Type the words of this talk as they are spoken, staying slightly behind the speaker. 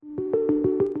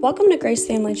Welcome to Grace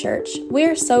Family Church. We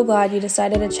are so glad you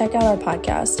decided to check out our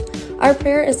podcast. Our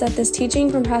prayer is that this teaching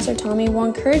from Pastor Tommy will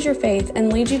encourage your faith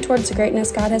and lead you towards the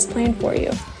greatness God has planned for you.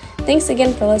 Thanks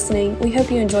again for listening. We hope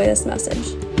you enjoy this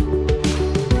message.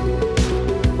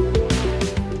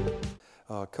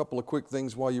 A couple of quick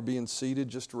things while you're being seated,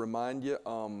 just to remind you,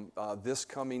 this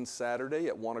coming Saturday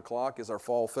at 1 o'clock is our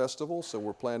fall festival, so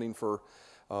we're planning for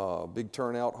a big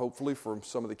turnout, hopefully, from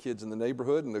some of the kids in the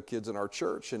neighborhood and the kids in our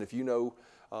church. And if you know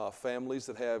families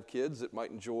that have kids that might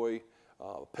enjoy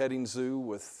petting zoo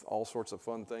with all sorts of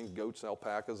fun things, goats,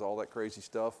 alpacas, all that crazy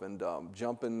stuff, and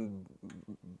jumping,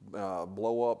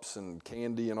 blow-ups and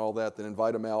candy and all that, then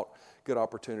invite them out. Good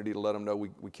opportunity to let them know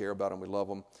we care about them, we love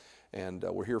them, and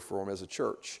we're here for them as a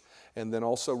church. And then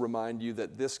also remind you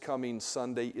that this coming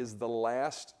Sunday is the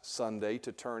last Sunday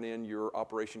to turn in your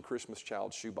Operation Christmas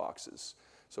Child shoe boxes.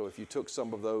 So if you took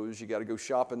some of those, you got to go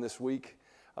shopping this week.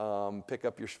 Fill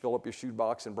up your shoe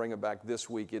box and bring it back this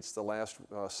week. It's the last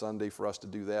Sunday for us to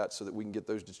do that so that we can get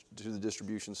those to the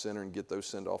distribution center and get those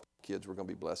sent off to kids. We're going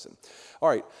to be blessing. All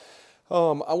right.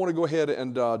 I want to go ahead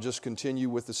and just continue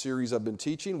with the series I've been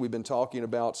teaching. We've been talking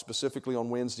about specifically on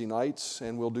Wednesday nights,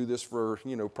 and we'll do this for,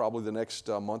 probably the next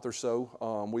month or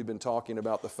so. We've been talking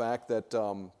about the fact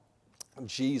that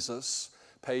Jesus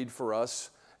paid for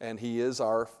us, and He is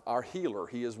our healer.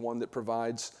 He is one that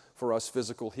provides for us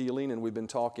physical healing, and we've been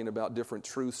talking about different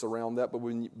truths around that, but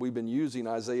we've been using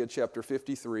Isaiah chapter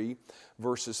 53,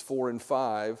 verses 4 and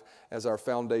 5 as our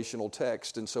foundational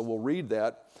text, and so we'll read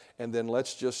that, and then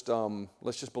let's just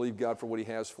believe God for what He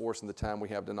has for us in the time we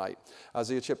have tonight.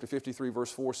 Isaiah chapter 53,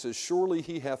 verse 4 says, "Surely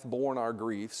He hath borne our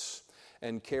griefs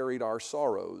and carried our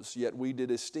sorrows, yet we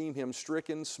did esteem Him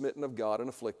stricken, smitten of God, and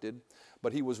afflicted,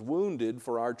 but He was wounded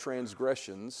for our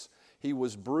transgressions, He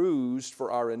was bruised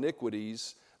for our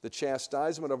iniquities, the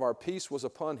chastisement of our peace was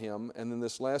upon Him," and then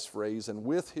this last phrase, "and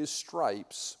with His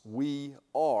stripes we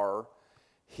are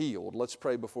healed." Let's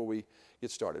pray before we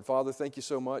get started. Father, thank you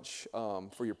so much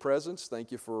for your presence.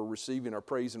 Thank you for receiving our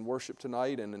praise and worship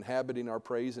tonight and inhabiting our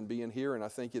praise and being here. And I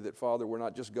thank you that, Father, we're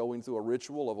not just going through a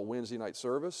ritual of a Wednesday night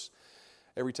service.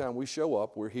 Every time we show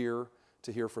up, we're here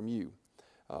to hear from you.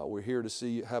 We're here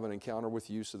to have an encounter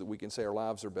with you so that we can say our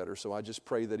lives are better. So I just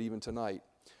pray that even tonight,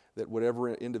 that whatever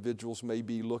individuals may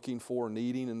be looking for,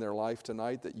 needing in their life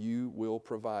tonight, that you will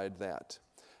provide that.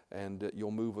 And that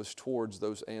you'll move us towards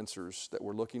those answers that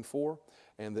we're looking for,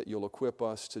 and that you'll equip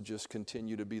us to just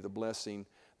continue to be the blessing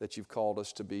that you've called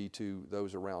us to be to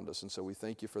those around us. And so we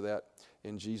thank you for that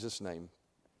in Jesus' name.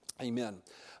 Amen.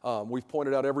 We've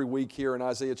pointed out every week here in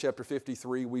Isaiah chapter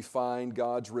 53, we find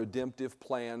God's redemptive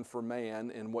plan for man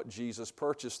and what Jesus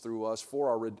purchased through us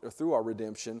through our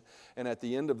redemption. And at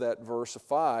the end of that verse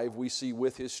 5, we see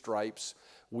with His stripes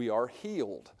we are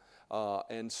healed.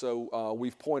 And so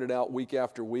we've pointed out week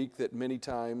after week that many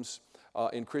times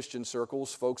in Christian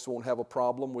circles, folks won't have a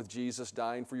problem with Jesus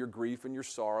dying for your grief and your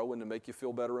sorrow and to make you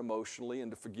feel better emotionally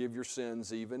and to forgive your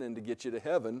sins even and to get you to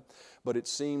heaven. But it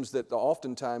seems that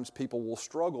oftentimes people will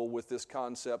struggle with this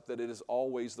concept that it is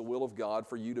always the will of God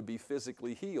for you to be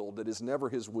physically healed. It is never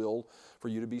His will for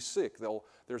you to be sick.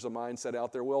 There's a mindset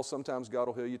out there, well, sometimes God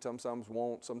will heal you, sometimes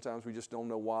won't, sometimes we just don't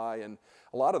know why. And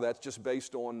a lot of that's just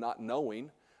based on not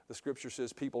knowing. The Scripture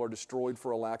says people are destroyed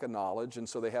for a lack of knowledge, and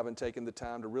so they haven't taken the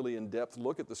time to really in-depth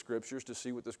look at the Scriptures to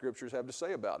see what the Scriptures have to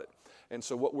say about it. And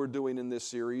so what we're doing in this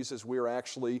series is we're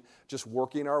actually just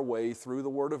working our way through the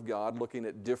Word of God, looking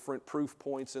at different proof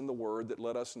points in the Word that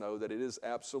let us know that it is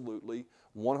absolutely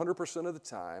 100% of the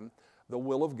time the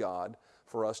will of God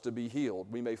for us to be healed.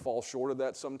 We may fall short of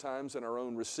that sometimes in our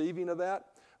own receiving of that,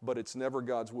 but it's never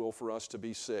God's will for us to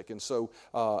be sick. And so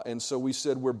we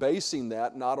said we're basing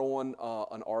that not on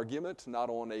an argument, not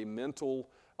on a mental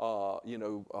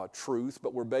truth,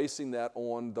 but we're basing that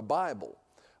on the Bible.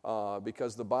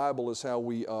 Because the Bible is how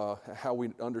we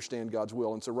understand God's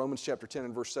will. And so Romans chapter 10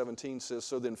 and verse 17 says,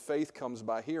 "So then faith comes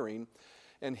by hearing,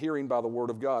 and hearing by the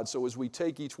Word of God." So as we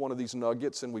take each one of these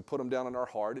nuggets and we put them down in our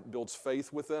heart, it builds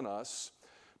faith within us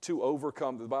to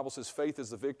overcome. The Bible says faith is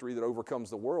the victory that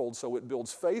overcomes the world, so it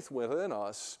builds faith within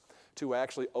us to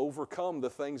actually overcome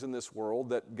the things in this world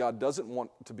that God doesn't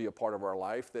want to be a part of our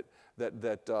life,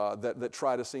 that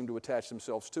try to seem to attach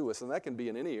themselves to us. And that can be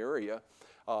in any area.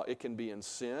 It can be in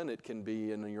sin, it can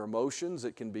be in your emotions,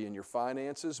 it can be in your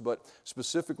finances, but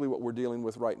specifically what we're dealing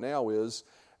with right now is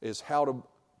how to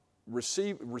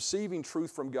receiving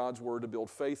truth from God's Word to build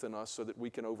faith in us so that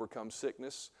we can overcome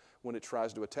sickness when it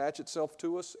tries to attach itself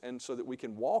to us, and so that we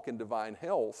can walk in divine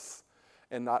health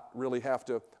and not really have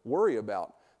to worry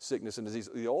about sickness and disease.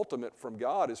 The ultimate from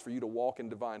God is for you to walk in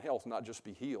divine health, not just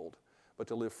be healed. but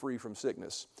to live free from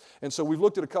sickness. And so we've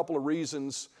looked at a couple of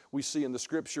reasons we see in the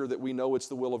Scripture that we know it's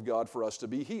the will of God for us to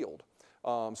be healed.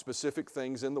 Specific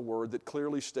things in the Word that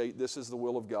clearly state this is the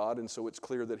will of God, and so it's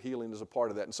clear that healing is a part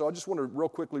of that. And so I just want to real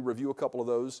quickly review a couple of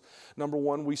those. Number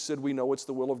one, we said we know it's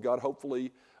the will of God.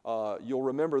 Hopefully you'll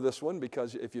remember this one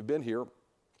because if you've been here.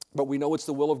 But we know it's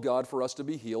the will of God for us to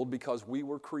be healed because we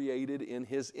were created in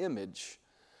His image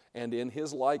and in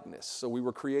His likeness. So we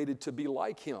were created to be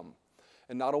like Him.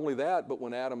 And not only that, but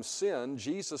when Adam sinned,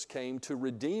 Jesus came to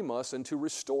redeem us and to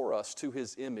restore us to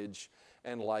His image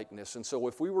and likeness. And so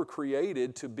if we were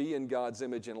created to be in God's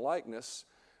image and likeness,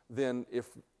 then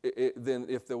if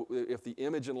the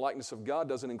image and likeness of God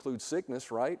doesn't include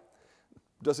sickness, right?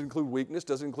 Doesn't include weakness,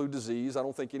 doesn't include disease. I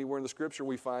don't think anywhere in the Scripture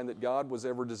we find that God was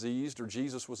ever diseased or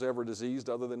Jesus was ever diseased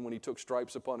other than when He took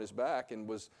stripes upon His back and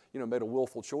was, made a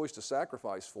willful choice to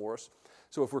sacrifice for us.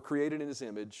 So if we're created in His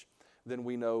image, then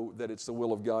we know that it's the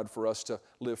will of God for us to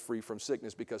live free from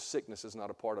sickness because sickness is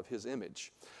not a part of His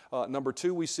image. Number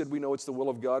two, we said we know it's the will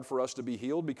of God for us to be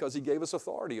healed because He gave us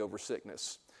authority over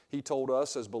sickness. He told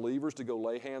us as believers to go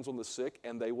lay hands on the sick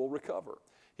and they will recover.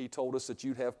 He told us that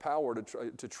you'd have power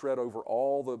to tread over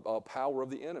all the power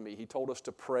of the enemy. He told us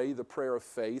to pray the prayer of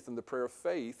faith, and the prayer of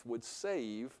faith would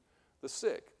save the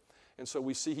sick. And so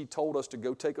we see He told us to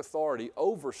go take authority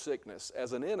over sickness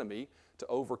as an enemy to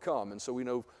overcome. And so we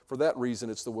know for that reason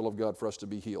it's the will of God for us to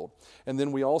be healed. And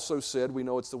then we also said we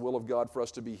know it's the will of God for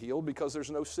us to be healed because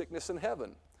there's no sickness in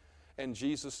heaven. And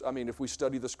Jesus, if we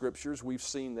study the Scriptures, we've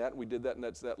seen that, and we did that in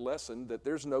that lesson, that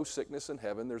there's no sickness in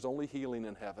heaven, there's only healing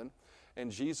in heaven. And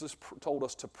Jesus told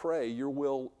us to pray, your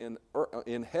will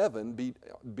in heaven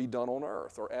be done on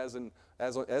earth, or as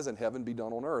in heaven be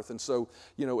done on earth. And so,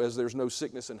 as there's no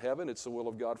sickness in heaven, it's the will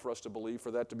of God for us to believe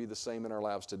for that to be the same in our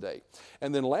lives today.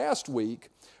 And then last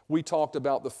week, we talked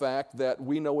about the fact that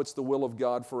we know it's the will of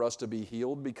God for us to be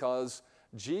healed because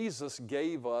Jesus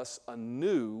gave us a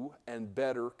new and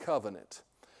better covenant.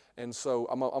 And so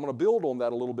I'm going to build on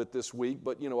that a little bit this week,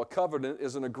 but a covenant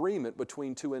is an agreement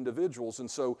between two individuals.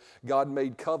 And so God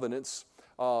made covenants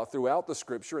throughout the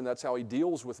Scripture, and that's how He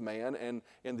deals with man. And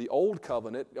in the Old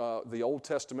Covenant, the Old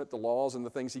Testament, the laws and the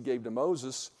things He gave to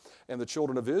Moses and the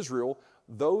children of Israel,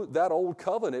 though that Old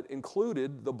Covenant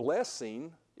included the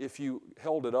blessing, if you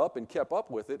held it up and kept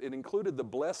up with it, it included the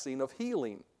blessing of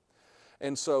healing.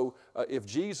 And so if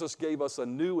Jesus gave us a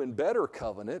new and better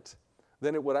covenant,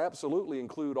 then it would absolutely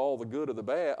include all the good of the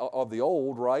bad of the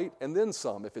old, right? And then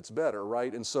some if it's better,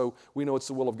 right? And so we know it's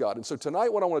the will of God. And so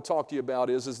tonight what I want to talk to you about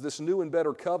is this new and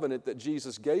better covenant that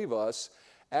Jesus gave us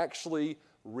actually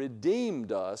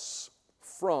redeemed us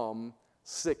from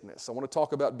sickness. I want to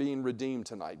talk about being redeemed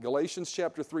tonight. Galatians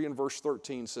chapter 3 and verse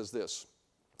 13 says this.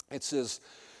 It says,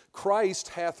 Christ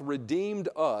hath redeemed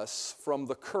us from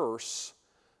the curse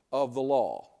of the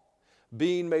law,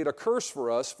 being made a curse for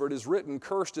us, for it is written,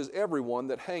 cursed is everyone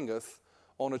that hangeth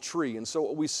on a tree. And so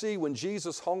what we see when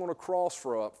Jesus hung on a cross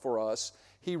for us,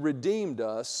 He redeemed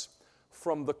us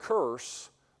from the curse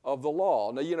of the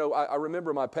law. Now, I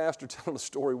remember my pastor telling a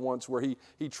story once where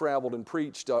he traveled and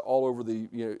preached all over the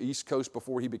East Coast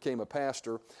before he became a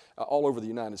pastor, all over the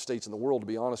United States and the world, to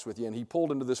be honest with you. And he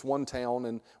pulled into this one town,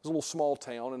 and it was a little small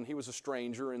town, and he was a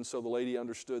stranger, and so the lady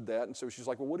understood that. And so she's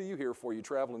like, well, what are you here for? You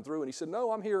traveling through? And he said,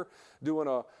 no, I'm here doing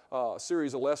a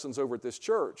series of lessons over at this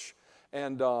church.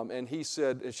 And she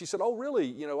said, oh,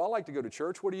 really? I like to go to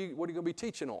church. What are you going to be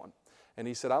teaching on? And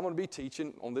he said, I'm going to be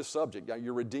teaching on this subject.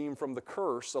 You're redeemed from the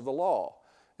curse of the law.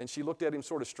 And she looked at him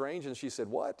sort of strange, and she said,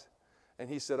 what? And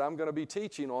he said, I'm going to be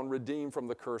teaching on redeemed from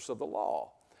the curse of the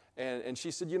law. And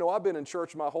she said, I've been in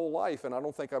church my whole life, and I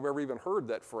don't think I've ever even heard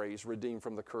that phrase, redeemed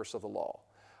from the curse of the law.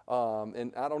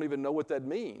 And I don't even know what that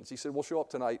means. He said, well, show up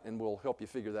tonight, and we'll help you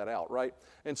figure that out, right?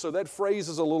 And so that phrase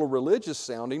is a little religious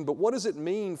sounding, but what does it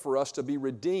mean for us to be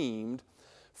redeemed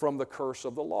from the curse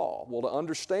of the law? Well, to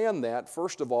understand that,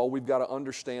 first of all, we've got to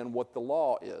understand what the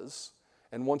law is.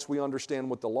 And once we understand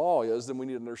what the law is, then we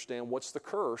need to understand what's the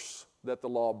curse that the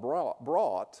law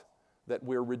brought that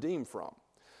we're redeemed from.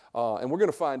 And we're going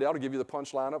to find out, I'll give you the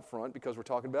punchline up front because we're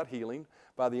talking about healing.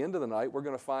 By the end of the night, we're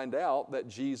going to find out that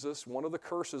Jesus, one of the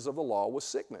curses of the law was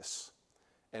sickness,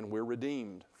 and we're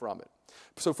redeemed from it.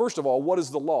 So first of all, what is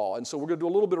the law? And so we're going to do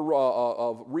a little bit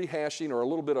of rehashing or a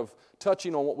little bit of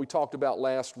touching on what we talked about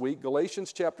last week.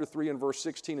 Galatians chapter 3 and verse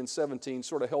 16 and 17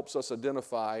 sort of helps us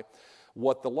identify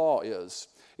what the law is.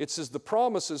 It says, the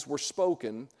promises were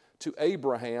spoken to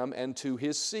Abraham and to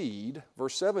his seed.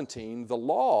 Verse 17, the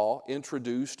law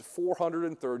introduced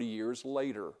 430 years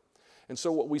later. And so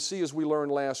what we see as we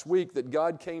learned last week, that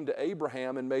God came to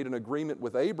Abraham and made an agreement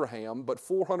with Abraham, but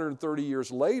 430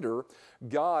 years later,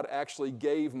 God actually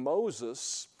gave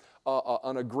Moses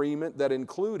an agreement that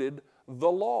included the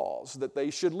laws that they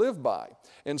should live by.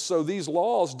 And so these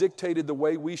laws dictated the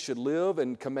way we should live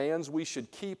and commands we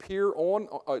should keep here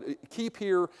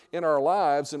in our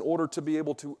lives in order to be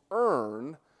able to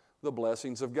earn the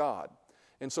blessings of God.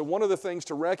 And so one of the things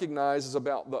to recognize is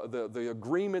about the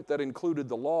agreement that included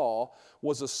the law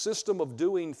was a system of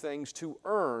doing things to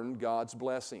earn God's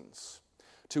blessings.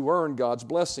 To earn God's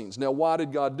blessings. Now, why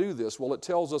did God do this? Well, it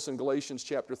tells us in Galatians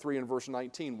chapter 3 and verse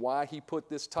 19 why He put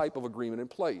this type of agreement in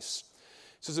place.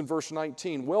 It says in verse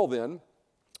 19, well then,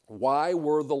 why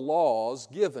were the laws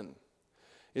given?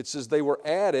 It says they were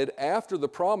added after the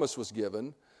promise was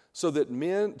given, so that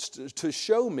men, to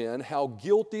show men how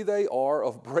guilty they are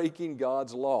of breaking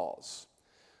God's laws.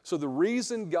 So the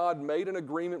reason God made an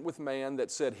agreement with man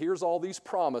that said, here's all these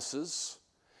promises,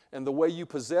 and the way you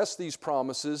possess these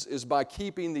promises is by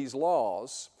keeping these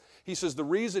laws. He says the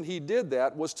reason He did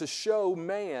that was to show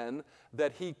man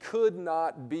that he could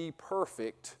not be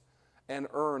perfect and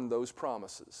earn those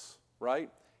promises, right?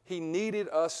 He needed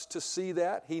us to see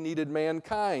that. He needed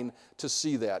mankind to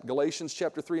see that. Galatians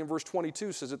chapter 3 and verse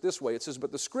 22 says it this way. It says,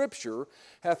 but the Scripture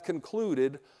hath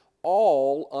concluded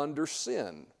all under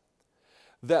sin,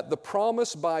 that the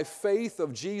promise by faith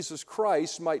of Jesus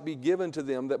Christ might be given to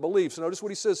them that believe. So notice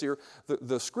what he says here.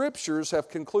 The Scriptures have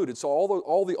concluded. So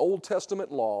all the Old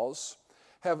Testament laws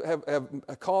have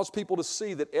caused people to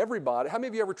see that everybody, how many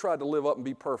of you ever tried to live up and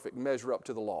be perfect and measure up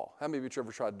to the law? How many of you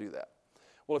ever tried to do that?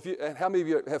 Well, and how many of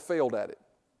you have failed at it?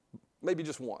 Maybe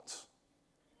just once.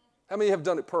 How many have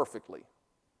done it perfectly?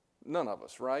 None of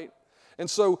us, right? And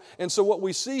so what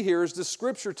we see here is the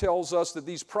Scripture tells us that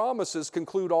these promises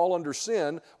conclude all under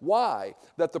sin. Why?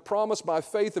 That the promise by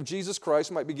faith of Jesus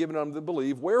Christ might be given unto the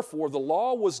believe. Wherefore the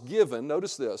law was given,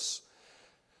 notice this,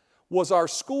 was our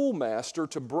schoolmaster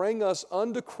to bring us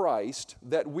unto Christ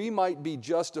that we might be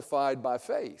justified by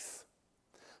faith.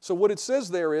 So what it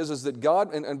says there is that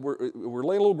God, and we're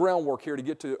laying a little groundwork here to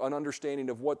get to an understanding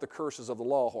of what the curses of the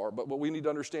law are. But what we need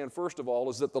to understand first of all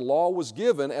is that the law was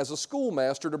given as a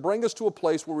schoolmaster to bring us to a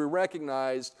place where we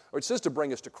recognized, or it says to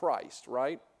bring us to Christ,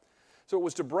 right? So it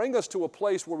was to bring us to a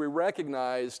place where we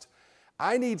recognized,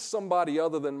 I need somebody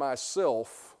other than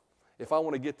myself if I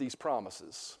want to get these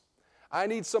promises. I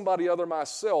need somebody other than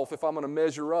myself if I'm going to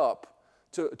measure up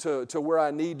to where I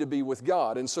need to be with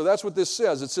God. And so that's what this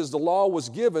says. It says the law was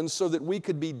given so that we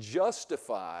could be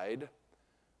justified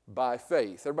by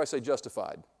faith. Everybody say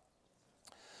justified.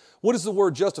 What does the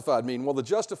word justified mean? Well, the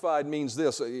justified means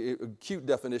this. A cute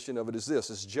definition of it is this.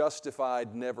 It's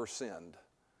justified, never sinned.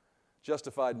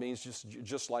 Justified means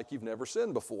just like you've never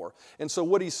sinned before. And so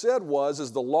what he said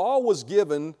is the law was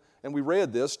given, and we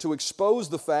read this, to expose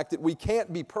the fact that we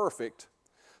can't be perfect.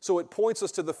 So it points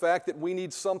us to the fact that we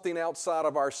need something outside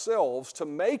of ourselves to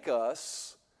make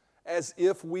us as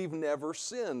if we've never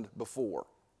sinned before.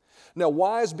 Now,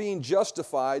 why is being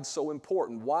justified so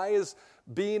important? Why is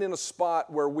being in a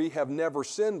spot where we have never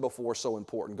sinned before so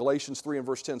important? Galatians 3 and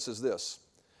verse 10 says this.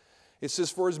 It says,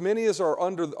 for as many as are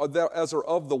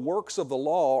of the works of the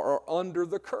law are under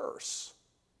the curse.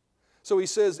 So he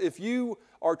says, if you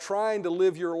are trying to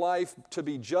live your life to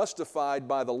be justified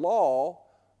by the law,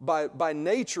 by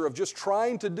nature of just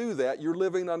trying to do that, you're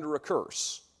living under a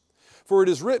curse. For it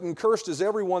is written, cursed is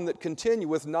everyone that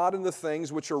continueth not in the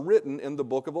things which are written in the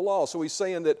book of the law. So he's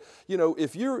saying that,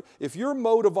 if your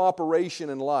mode of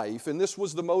operation in life, and this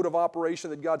was the mode of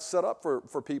operation that God set up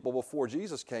for people before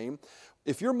Jesus came,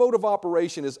 if your mode of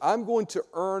operation is, I'm going to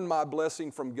earn my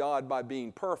blessing from God by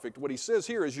being perfect, what he says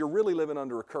here is you're really living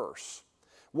under a curse.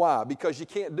 Why? Because you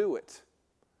can't do it.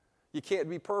 You can't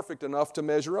be perfect enough to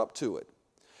measure up to it.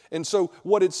 And so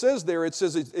what it says there, it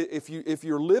says if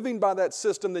you're living by that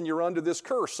system, then you're under this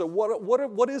curse. So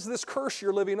what is this curse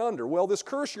you're living under? Well, this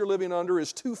curse you're living under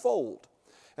is twofold.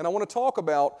 And I want to talk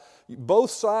about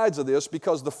both sides of this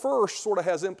because the first sort of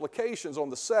has implications on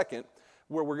the second,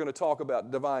 where we're going to talk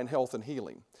about divine health and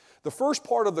healing. The first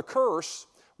part of the curse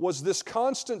was this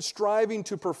constant striving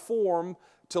to perform,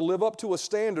 to live up to a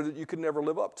standard that you could never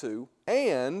live up to.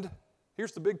 And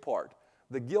here's the big part.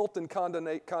 The guilt and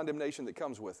condemnation that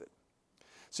comes with it.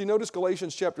 See, notice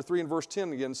Galatians chapter 3 and verse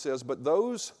 10 again says, but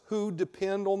those who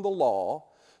depend on the law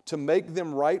to make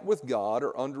them right with God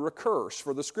are under a curse.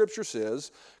 For the Scripture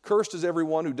says, cursed is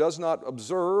everyone who does not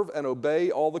observe and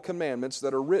obey all the commandments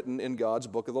that are written in God's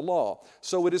book of the law.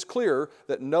 So it is clear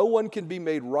that no one can be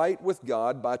made right with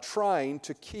God by trying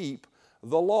to keep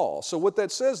the law. So what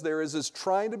that says there is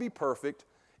trying to be perfect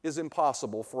is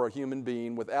impossible for a human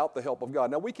being without the help of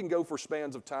God. Now, we can go for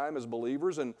spans of time as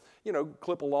believers and,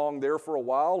 clip along there for a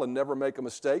while and never make a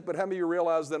mistake. But how many of you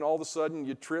realize then all of a sudden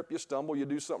you trip, you stumble, you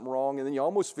do something wrong, and then you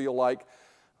almost feel like,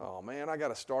 oh man, I got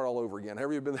to start all over again.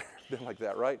 Have you been like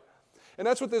that, right? And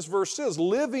that's what this verse says.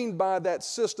 Living by that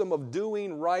system of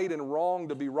doing right and wrong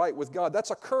to be right with God, that's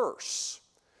a curse.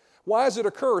 Why is it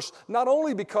a curse? Not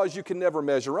only because you can never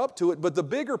measure up to it, but the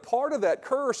bigger part of that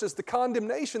curse is the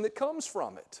condemnation that comes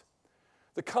from it.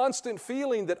 The constant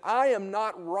feeling that I am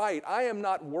not right, I am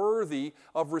not worthy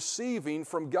of receiving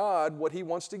from God what He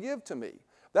wants to give to me.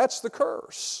 That's the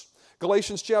curse.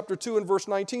 Galatians chapter 2 and verse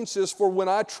 19 says, for when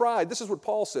I tried, this is what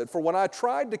Paul said, for when I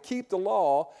tried to keep the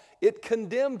law, it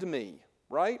condemned me,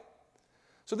 right?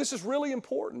 So this is really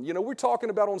important. We're talking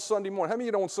about on Sunday morning. How many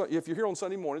of you know if you're here on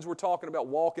Sunday mornings, we're talking about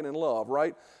walking in love,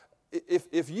 right?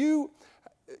 If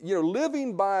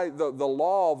living by the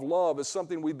law of love is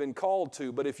something we've been called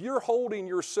to, but if you're holding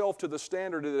yourself to the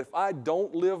standard that if I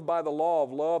don't live by the law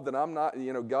of love, then I'm not,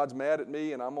 God's mad at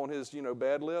me and I'm on His,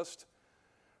 bad list,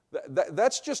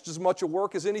 that's just as much a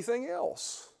work as anything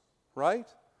else, right?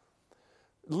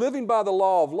 Living by the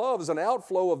law of love is an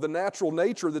outflow of the natural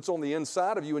nature that's on the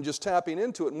inside of you and just tapping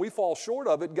into it, and we fall short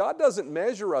of it. God doesn't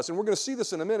measure us, and we're going to see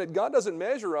this in a minute. God doesn't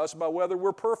measure us by whether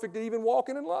we're perfect at even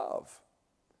walking in love.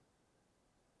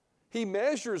 He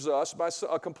measures us by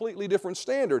a completely different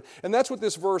standard, and that's what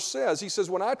this verse says. He says,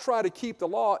 when I try to keep the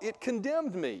law, it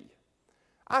condemned me.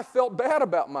 I felt bad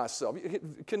about myself.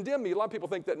 Condemn me, a lot of people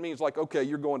think that means like, okay,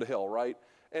 you're going to hell, right?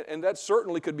 And that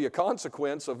certainly could be a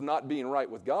consequence of not being right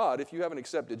with God if you haven't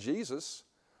accepted Jesus.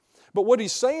 But what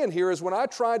he's saying here is when I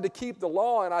tried to keep the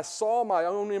law and I saw my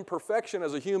own imperfection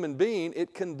as a human being,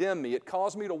 it condemned me. It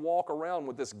caused me to walk around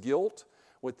with this guilt,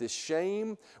 with this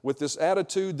shame, with this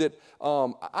attitude that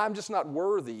I'm just not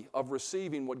worthy of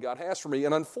receiving what God has for me.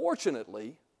 And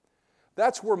unfortunately,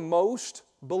 that's where most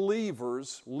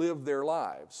believers live their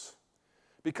lives.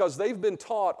 Because they've been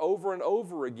taught over and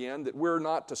over again that we're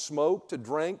not to smoke, to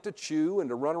drink, to chew, and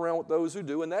to run around with those who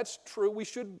do. And that's true. We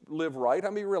should live right.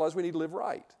 How many realize we need to live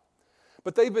right?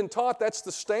 But they've been taught that's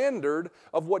the standard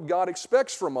of what God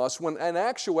expects from us, when in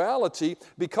actuality,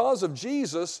 because of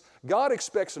Jesus, God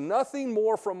expects nothing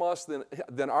more from us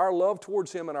than our love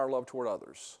towards Him and our love toward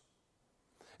others.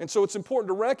 And so it's important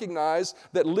to recognize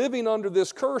that living under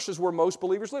this curse is where most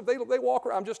believers live. They walk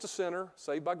around, I'm just a sinner,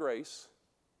 saved by grace.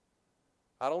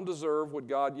 I don't deserve what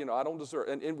God, I don't deserve.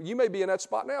 And you may be in that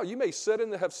spot now. You may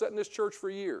have sat in this church for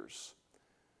years.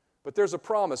 But there's a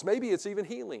promise. Maybe it's even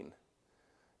healing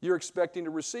you're expecting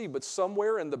to receive. But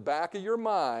somewhere in the back of your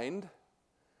mind,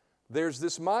 there's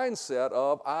this mindset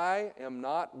of, I am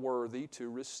not worthy to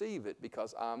receive it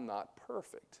because I'm not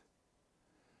perfect.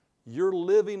 You're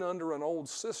living under an old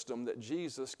system that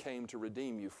Jesus came to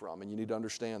redeem you from, and you need to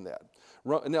understand that.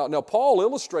 Now, Paul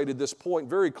illustrated this point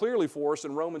very clearly for us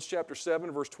in Romans chapter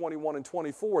 7, verse 21 and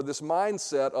 24, this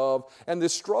mindset of, and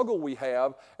this struggle we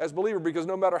have as believers, because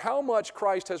no matter how much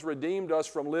Christ has redeemed us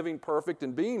from living perfect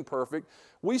and being perfect,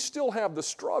 we still have the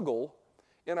struggle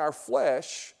in our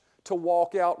flesh to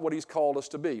walk out what He's called us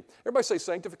to be. Everybody say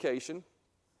sanctification,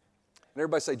 and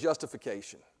everybody say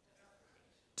justification.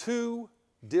 Two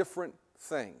different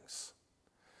things.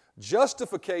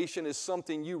 Justification is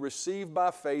something you receive by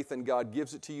faith and God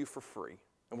gives it to you for free.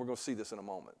 And we're going to see this in a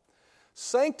moment.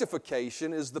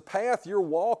 Sanctification is the path you're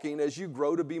walking as you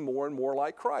grow to be more and more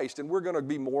like Christ. And we're going to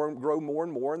grow more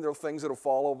and more, and there are things that will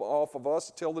fall off of us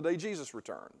until the day Jesus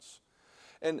returns.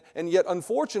 And yet,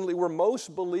 unfortunately, where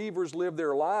most believers live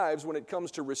their lives when it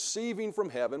comes to receiving from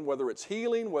heaven, whether it's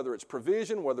healing, whether it's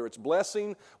provision, whether it's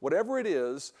blessing, whatever it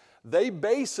is, they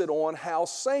base it on how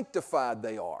sanctified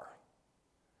they are,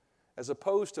 as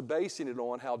opposed to basing it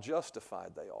on how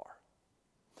justified they are.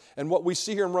 And what we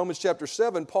see here in Romans chapter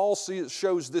 7, Paul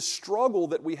shows this struggle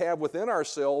that we have within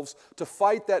ourselves to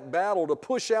fight that battle, to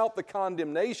push out the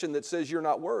condemnation that says you're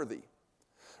not worthy.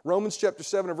 Romans chapter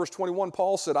 7 and verse 21,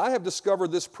 Paul said, I have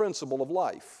discovered this principle of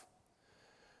life.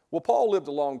 Well, Paul lived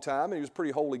a long time, and he was a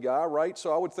pretty holy guy, right?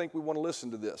 So I would think we want to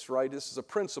listen to this, right? This is a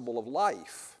principle of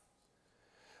life.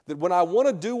 That when I want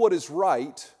to do what is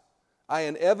right, I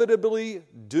inevitably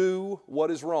do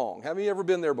what is wrong. Have you ever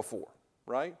been there before,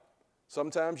 right?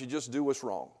 Sometimes you just do what's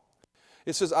wrong.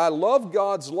 It says, I love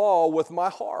God's law with my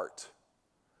heart.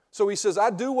 So he says, I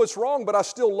do what's wrong, but I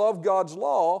still love God's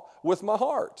law with my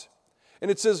heart. And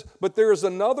it says, but there is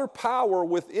another power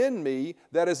within me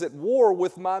that is at war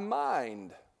with my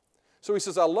mind. So he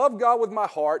says, I love God with my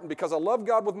heart, and because I love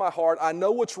God with my heart, I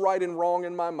know what's right and wrong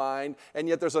in my mind, and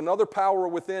yet there's another power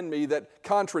within me that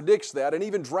contradicts that and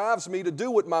even drives me to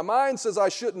do what my mind says I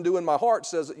shouldn't do and my heart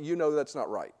says, that's not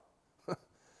right.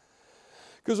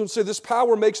 Goes on to say, this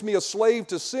power makes me a slave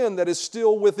to sin that is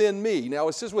still within me. Now,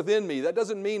 it says within me. That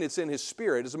doesn't mean it's in his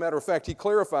spirit. As a matter of fact, he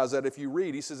clarifies that if you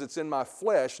read. He says it's in my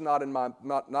flesh, not in my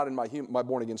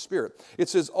born-again spirit. It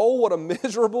says, oh, what a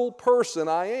miserable person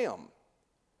I am.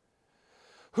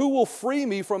 Who will free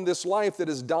me from this life that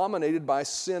is dominated by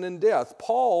sin and death?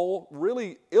 Paul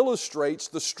really illustrates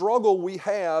the struggle we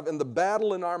have and the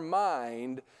battle in our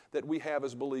mind that we have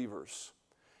as believers.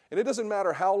 And it doesn't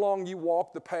matter how long you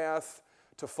walk the path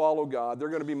to follow God. There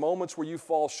are going to be moments where you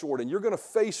fall short, and you're going to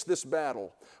face this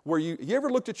battle where you ever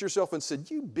looked at yourself and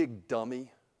said, you big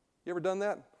dummy? You ever done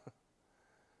that?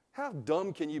 How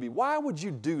dumb can you be? Why would you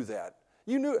do that?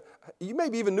 You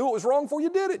maybe even knew it was wrong before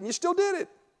you did it, and you still did it,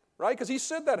 right? Because he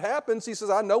said that happens. He says,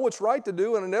 I know what's right to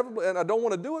do, and I don't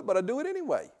want to do it, but I do it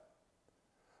anyway.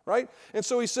 Right? And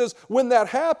so he says, when that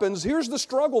happens, here's the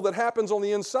struggle that happens on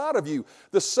the inside of you.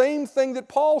 The same thing that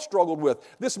Paul struggled with.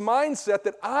 This mindset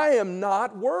that I am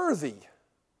not worthy.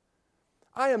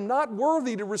 I am not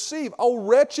worthy to receive. Oh,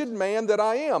 wretched man that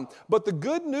I am. But the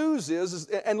good news is,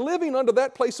 and living under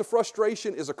that place of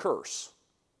frustration is a curse.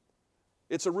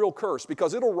 It's a real curse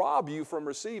because it'll rob you from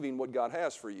receiving what God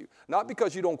has for you. Not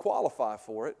because you don't qualify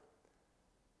for it,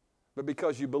 but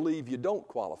because you believe you don't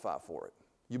qualify for it.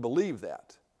 You believe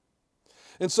that.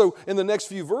 And so in the next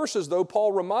few verses, though,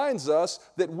 Paul reminds us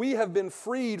that we have been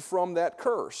freed from that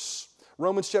curse.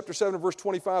 Romans chapter 7 verse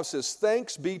 25 says,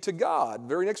 thanks be to God.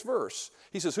 Very next verse.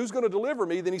 He says, who's going to deliver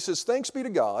me? Then he says, thanks be to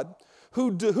God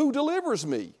who delivers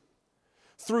me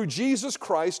through Jesus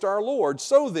Christ our Lord.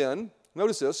 So then,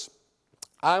 notice this,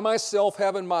 I myself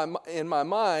have in my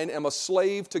mind am a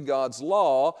slave to God's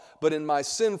law, but in my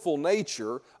sinful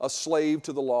nature, a slave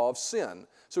to the law of sin.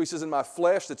 So he says, in my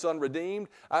flesh that's unredeemed,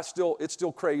 it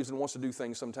still craves and wants to do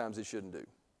things sometimes it shouldn't do.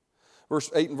 Verse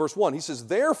 8 and verse 1, he says,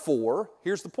 therefore,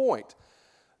 here's the point.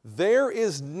 There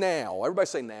is now, everybody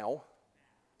say now.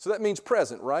 So that means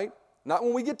present, right? Not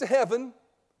when we get to heaven.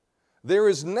 There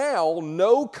is now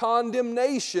no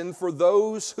condemnation for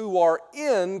those who are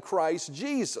in Christ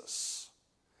Jesus.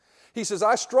 He says,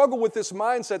 I struggle with this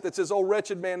mindset that says, oh,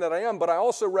 wretched man that I am, but I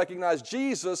also recognize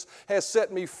Jesus has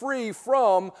set me free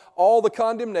from all the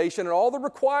condemnation and all the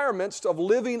requirements of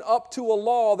living up to a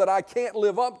law that I can't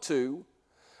live up to.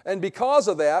 And because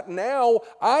of that, now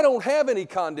I don't have any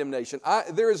condemnation.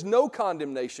 There is no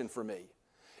condemnation for me.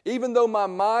 Even though my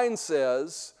mind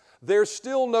says there's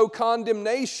still no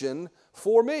condemnation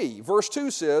for me. Verse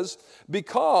 2 says,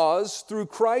 because through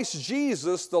Christ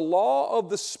Jesus, the law of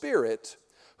the Spirit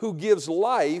who gives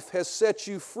life has set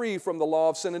you free from the law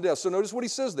of sin and death. So notice what he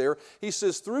says there. He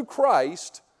says, through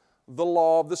Christ, the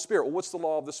law of the Spirit. Well, what's the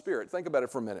law of the Spirit? Think about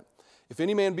it for a minute. If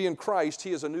any man be in Christ,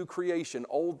 he is a new creation.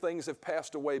 Old things have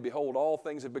passed away. Behold, all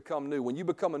things have become new. When you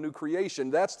become a new creation,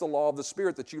 that's the law of the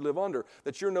Spirit that you live under.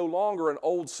 That you're no longer an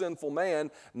old sinful man.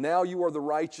 Now you are the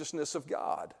righteousness of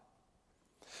God.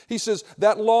 He says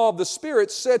that law of the Spirit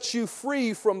sets you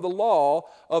free from the law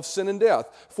of sin and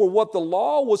death. For what the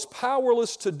law was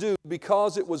powerless to do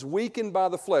because it was weakened by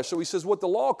the flesh. So he says what the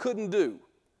law couldn't do.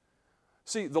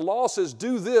 See, the law says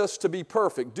do this to be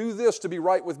perfect. Do this to be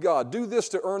right with God. Do this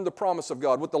to earn the promise of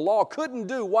God. What the law couldn't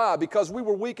do. Why? Because we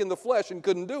were weak in the flesh and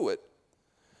couldn't do it.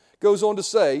 Goes on to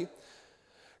say,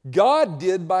 God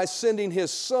did by sending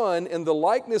His Son in the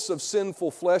likeness of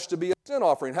sinful flesh to be a sin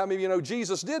offering. How many of you know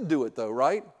Jesus did do it though,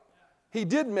 right? He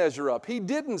did measure up. He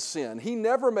didn't sin. He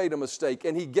never made a mistake.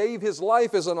 And He gave His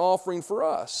life as an offering for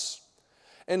us.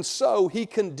 And so He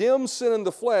condemned sin in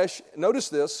the flesh, notice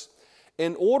this,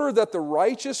 in order that the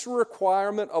righteous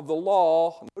requirement of the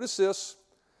law, notice this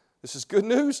is good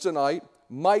news tonight,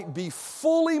 might be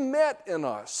fully met in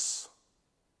us.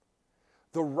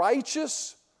 The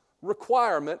righteous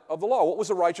requirement of the law. What was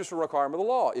the righteous requirement of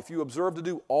the law? If you observe to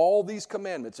do all these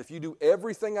commandments, if you do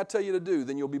everything I tell you to do,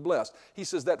 then you'll be blessed. He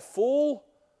says that full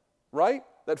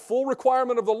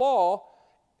requirement of the law,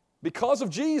 because of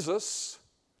Jesus,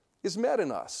 is met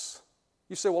in us.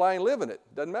 You say, well, I ain't living it.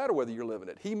 Doesn't matter whether you're living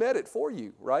it. He met it for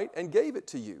you, right? And gave it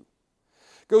to you.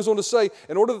 Goes on to say,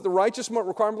 in order that the righteous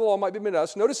requirement of the law might be met in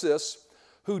us, notice this,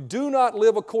 who do not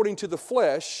live according to the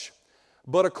flesh,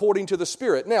 but according to the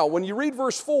Spirit. Now, when you read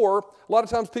verse 4, a lot of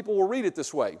times people will read it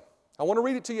this way. I want to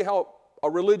read it to you how a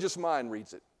religious mind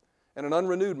reads it, and an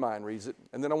unrenewed mind reads it,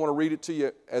 and then I want to read it to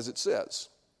you as it says.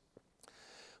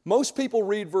 Most people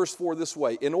read verse 4 this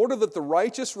way, in order that the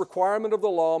righteous requirement of the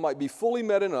law might be fully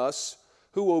met in us,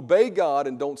 who obey God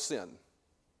and don't sin.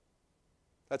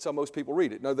 That's how most people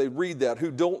read it. No, they read that, who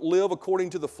don't live according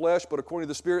to the flesh, but according to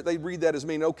the Spirit. They read that as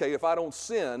meaning, okay, if I don't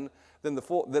sin, then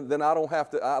I don't have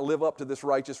to live up to this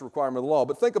righteous requirement of the law.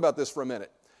 But think about this for a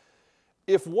minute.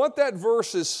 If what that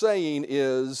verse is saying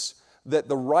is that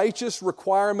the righteous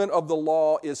requirement of the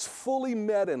law is fully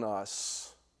met in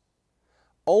us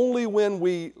only when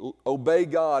we obey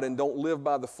God and don't live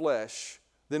by the flesh,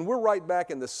 then we're right back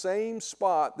in the same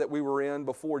spot that we were in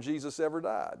before Jesus ever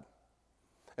died.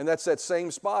 And that's that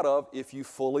same spot of, if you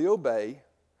fully obey,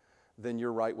 then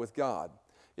you're right with God.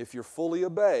 If you fully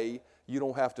obey, you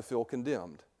don't have to feel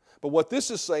condemned. But what this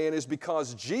is saying is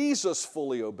because Jesus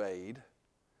fully obeyed,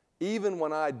 even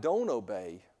when I don't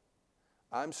obey,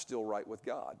 I'm still right with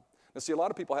God. Now see, a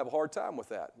lot of people have a hard time with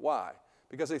that. Why?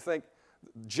 Because they think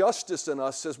justice in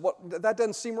us says, well, that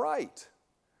doesn't seem right.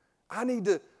 I need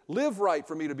to live right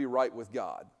for me to be right with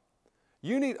God.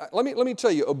 Let me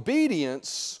tell you,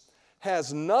 obedience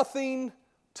has nothing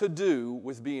to do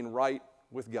with being right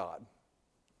with God.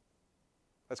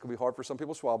 That's going to be hard for some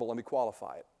people to swallow, but let me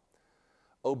qualify it.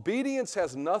 Obedience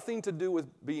has nothing to do with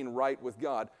being right with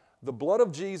God. The blood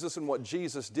of Jesus and what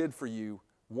Jesus did for you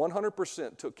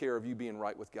 100% took care of you being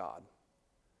right with God.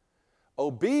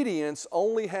 Obedience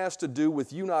only has to do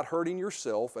with you not hurting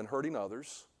yourself and hurting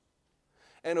others.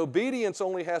 And obedience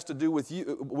only has to do with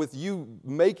you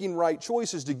making right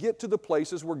choices to get to the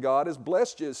places where God has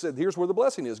blessed you. It said, here's where the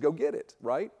blessing is. Go get it,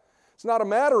 right? It's not a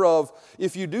matter of,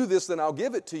 if you do this, then I'll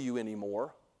give it to you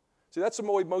anymore. See, that's the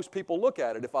way most people look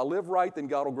at it. If I live right, then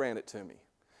God will grant it to me.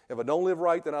 If I don't live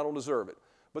right, then I don't deserve it.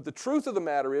 But the truth of the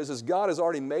matter is God has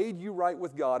already made you right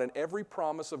with God, and every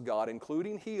promise of God,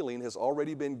 including healing, has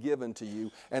already been given to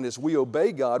you. And as we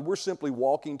obey God, we're simply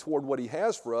walking toward what He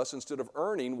has for us instead of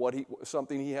earning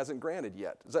something He hasn't granted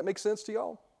yet. Does that make sense to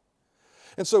y'all?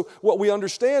 And so what we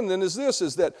understand then is this,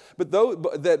 is that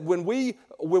when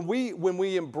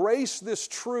we embrace this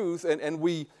truth and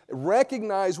we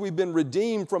recognize we've been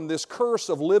redeemed from this curse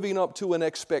of living up to an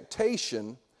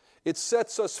expectation, it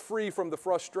sets us free from the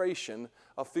frustration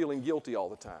of feeling guilty all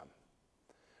the time.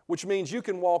 Which means you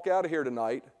can walk out of here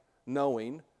tonight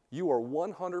knowing you are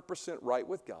 100% right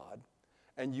with God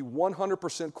and you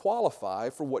 100% qualify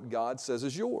for what God says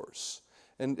is yours.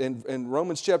 And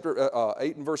Romans chapter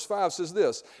 8 and verse 5 says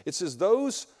this. It says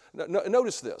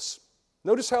notice this.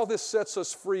 Notice how this sets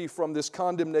us free from this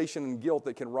condemnation and guilt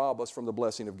that can rob us from the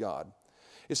blessing of God.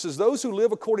 It says those who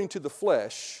live according to the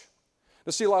flesh.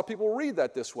 Now see, a lot of people read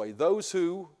that this way. Those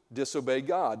who disobey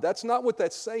God. That's not what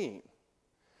that's saying.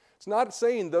 It's not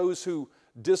saying those who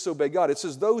disobey God. It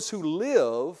says those who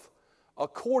live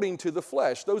according to the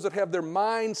flesh. Those that have their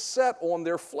mind set on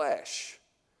their flesh.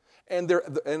 And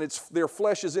their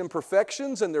flesh is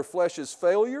imperfections and their flesh is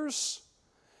failures.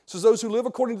 It says those who live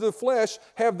according to the flesh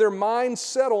have their mind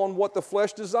set on what the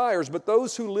flesh desires. But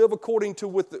those who live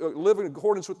live in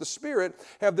accordance with the Spirit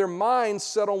have their mind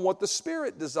set on what the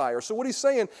Spirit desires. So what he's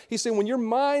saying when your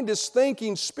mind is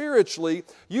thinking spiritually,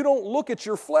 you don't look at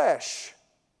your flesh.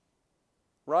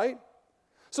 Right?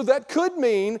 So that could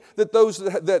mean that those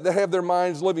that have their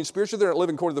minds living spiritually, they're not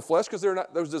living according to the flesh because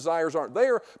those desires aren't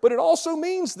there. But it also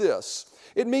means this.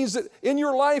 It means that in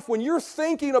your life, when you're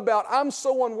thinking about, I'm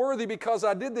so unworthy because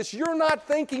I did this, you're not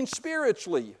thinking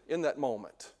spiritually in that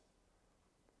moment.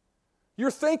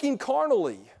 You're thinking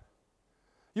carnally.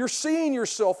 You're seeing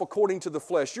yourself according to the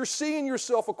flesh. You're seeing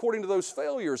yourself according to those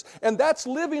failures. And that's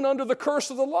living under the curse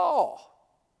of the law.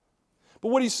 But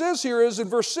what he says here is in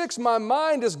verse 6, the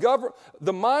mind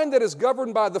that is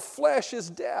governed by the flesh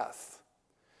is death.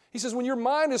 He says when your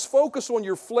mind is focused on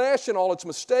your flesh and all its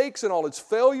mistakes and all its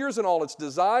failures and all its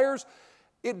desires,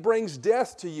 it brings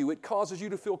death to you. It causes you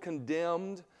to feel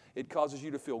condemned. It causes you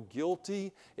to feel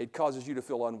guilty. It causes you to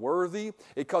feel unworthy.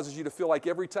 It causes you to feel like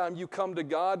every time you come to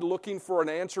God looking for an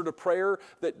answer to prayer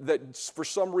that for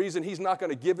some reason He's not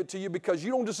going to give it to you because you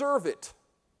don't deserve it.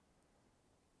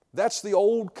 That's the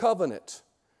old covenant.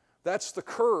 That's the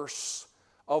curse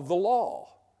of the law.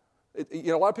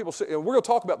 A lot of people say, and we're going to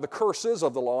talk about the curses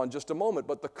of the law in just a moment,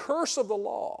 but the curse of the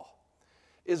law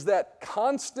is that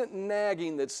constant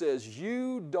nagging that says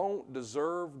you don't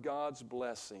deserve God's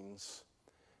blessings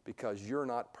because you're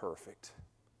not perfect.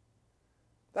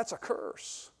 That's a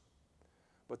curse.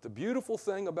 But the beautiful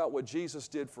thing about what Jesus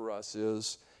did for us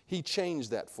is He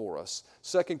changed that for us.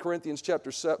 2 Corinthians chapter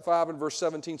 5 and verse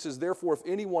 17 says, therefore, if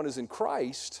anyone is in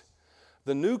Christ,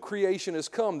 the new creation has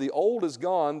come. The old is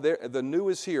gone. The new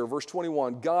is here. Verse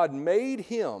 21, God made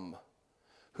Him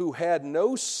who had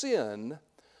no sin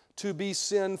to be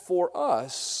sin for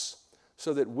us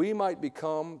so that we might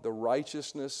become the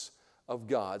righteousness of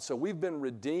God. So we've been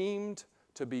redeemed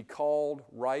to be called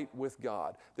right with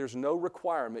God. There's no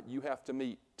requirement you have to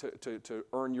meet to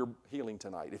earn your healing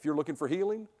tonight. If you're looking for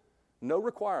healing, no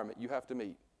requirement you have to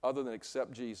meet other than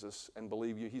accept Jesus and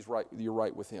believe you're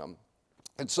right with Him.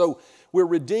 And so we're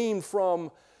redeemed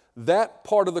from that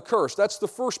part of the curse, that's the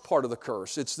first part of the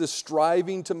curse. It's this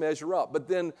striving to measure up. But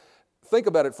then, think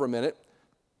about it for a minute.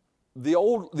 The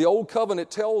old covenant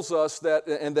tells us that,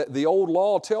 and that the old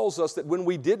law tells us that when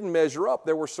we didn't measure up,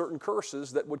 there were certain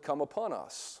curses that would come upon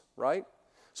us, right?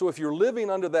 So if you're living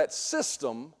under that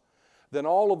system, then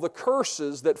all of the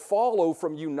curses that follow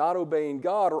from you not obeying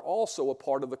God are also a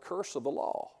part of the curse of the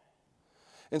law.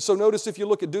 And so notice if you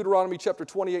look at Deuteronomy chapter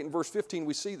 28 and verse 15,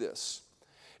 we see this.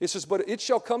 It says, "But it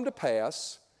shall come to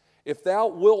pass, if thou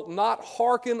wilt not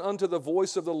hearken unto the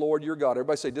voice of the Lord your God."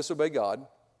 Everybody say, disobey God.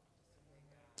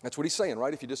 That's what he's saying,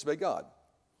 right? If you disobey God.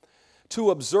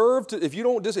 To observe, if you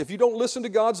don't listen to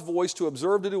God's voice, to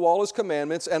observe to do all His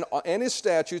commandments and His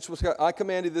statutes, which I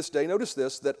commanded this day, notice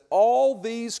this, that all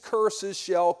these curses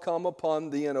shall come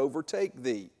upon thee and overtake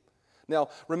thee. Now,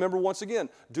 remember once again,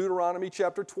 Deuteronomy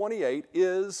chapter 28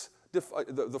 is,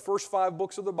 the first 5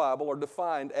 books of the Bible are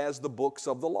defined as the books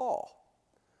of the law.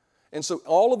 And so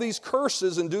all of these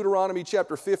curses in Deuteronomy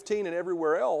chapter 15 and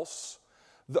everywhere else,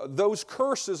 those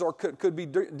curses could be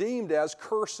deemed as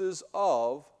curses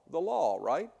of the law,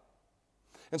 right?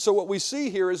 And so what we see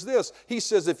here is this. He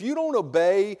says if you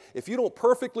don't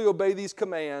perfectly obey these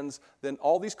commands, then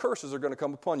all these curses are going to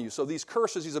come upon you. So these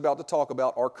curses he's about to talk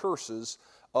about are curses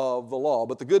of the law.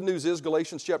 But the good news is,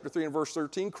 Galatians chapter 3 and verse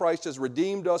 13, Christ has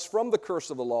redeemed us from the curse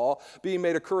of the law, being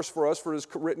made a curse for us, for it is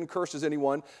written, "Cursed is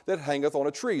anyone that hangeth on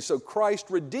a tree." So Christ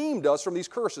redeemed us from these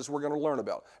curses we're going to learn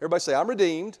about. Everybody say, I'm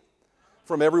redeemed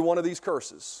from every one of these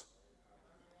curses.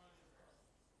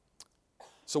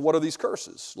 So what are these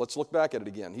curses? Let's look back at it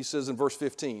again. He says in verse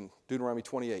 15, Deuteronomy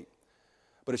 28,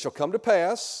 "But it shall come to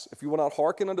pass, if you will not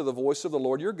hearken unto the voice of the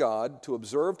Lord your God, to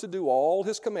observe to do all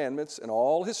His commandments and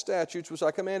all His statutes which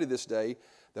I commanded this day,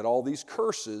 that all these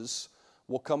curses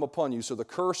will come upon you." So the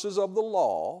curses of the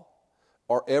law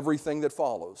are everything that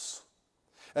follows.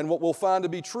 And what we'll find to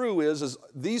be true is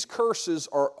these curses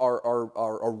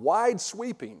are wide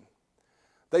sweeping.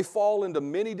 They fall into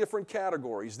many different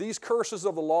categories. These curses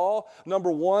of the law, number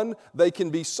one, they can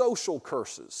be social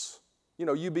curses. You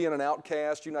know, you being an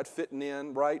outcast, you not fitting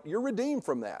in, right? You're redeemed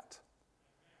from that.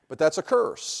 But that's a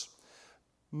curse.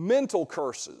 Mental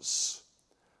curses,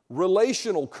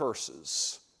 relational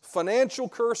curses, financial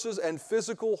curses, and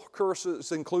physical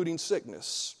curses, including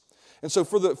sickness. And so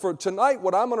for tonight,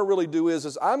 what I'm going to really do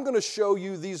is I'm going to show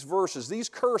you these verses, these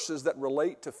curses that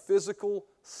relate to physical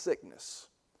sickness.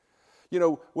 You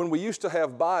know, when we used to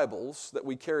have Bibles that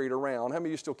we carried around, how many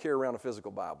of you still carry around a physical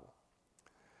Bible?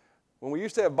 When we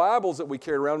used to have Bibles that we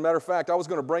carried around, matter of fact, I was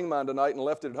going to bring mine tonight and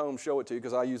left it at home, show it to you,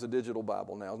 because I use a digital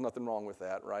Bible now. There's nothing wrong with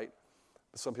that, right?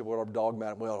 Some people are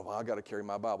dogmatic, well, I got to carry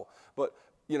my Bible. But,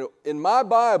 you know, in my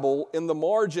Bible, in the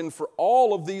margin for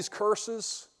all of these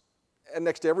curses, and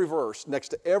next to every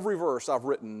verse, I've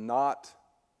written, "Not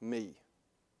me."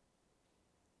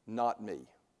 Not me.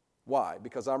 Why?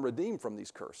 Because I'm redeemed from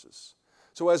these curses.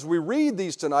 So as we read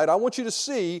these tonight, I want you to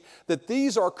see that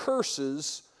these are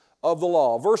curses of the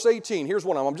law. Verse 18, here's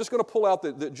one of them. I'm just going to pull out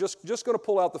just going to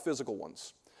pull out the physical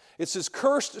ones. It says,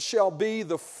 "Cursed shall be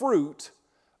the fruit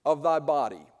of thy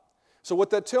body." So what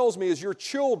that tells me is your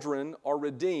children are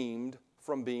redeemed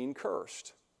from being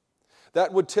cursed.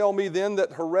 That would tell me then that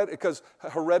because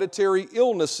hereditary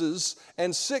illnesses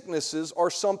and sicknesses are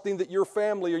something that your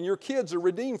family and your kids are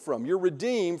redeemed from. You're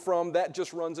redeemed from that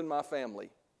just runs in my family.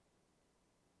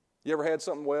 You ever had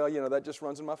something, well, you know, that just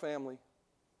runs in my family?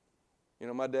 You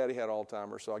know, my daddy had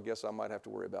Alzheimer's, so I guess I might have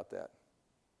to worry about that.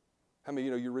 How many of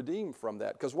you know you're redeemed from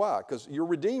that? Because why? Because you're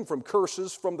redeemed from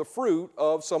curses from the fruit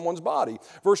of someone's body.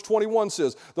 Verse 21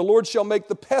 says, "The Lord shall make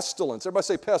the pestilence." Everybody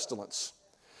say pestilence.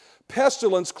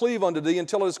 "Pestilence cleave unto thee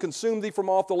until it has consumed thee from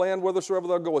off the land whithersoever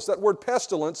thou goest." That word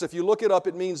pestilence, if you look it up,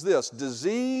 it means this: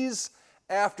 disease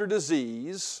after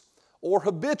disease or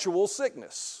habitual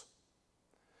sickness.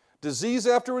 Disease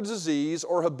after disease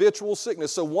or habitual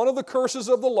sickness. So one of the curses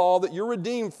of the law that you're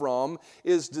redeemed from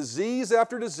is disease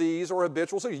after disease or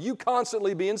habitual sickness. You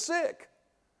constantly being sick.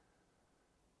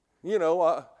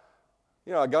 I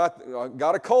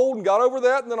got a cold and got over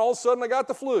that, and then all of a sudden I got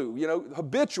the flu. You know,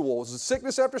 habitual,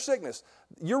 sickness after sickness.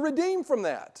 You're redeemed from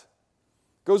that.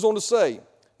 Goes on to say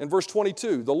in verse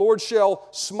 22, "The Lord shall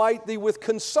smite thee with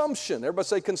consumption." Everybody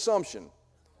say consumption.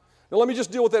 Now let me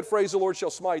just deal with that phrase, "the Lord shall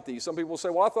smite thee." Some people say,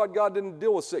 well, I thought God didn't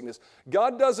deal with sickness.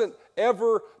 God doesn't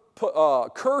ever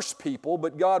curse people,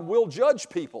 but God will judge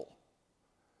people.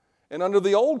 And under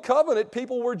the old covenant,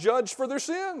 people were judged for their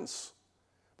sins.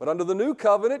 But under the new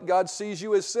covenant, God sees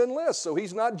you as sinless, so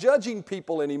He's not judging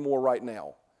people anymore right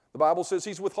now. The Bible says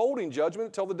He's withholding judgment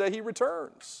until the day He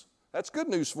returns. That's good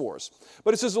news for us.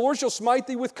 But it says, "The Lord shall smite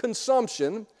thee with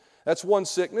consumption," that's one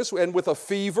sickness, "and with a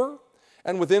fever,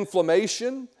 and with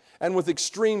inflammation, and with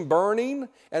extreme burning,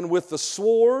 and with the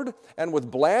sword, and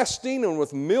with blasting, and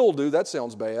with mildew," that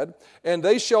sounds bad, "and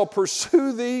they shall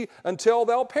pursue thee until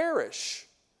thou perish."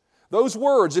 Those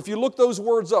words, if you look those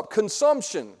words up,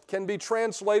 consumption can be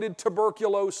translated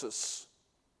tuberculosis.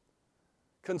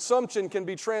 Consumption can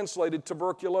be translated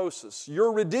tuberculosis.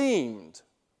 You're redeemed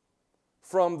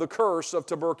from the curse of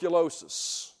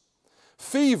tuberculosis.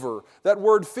 Fever, that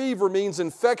word fever means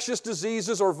infectious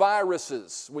diseases or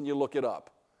viruses when you look it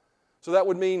up. So that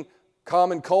would mean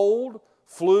common cold,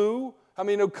 flu. I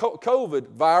mean, COVID,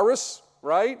 virus,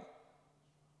 right?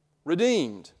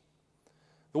 Redeemed.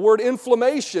 The word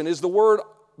inflammation is the word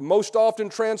most often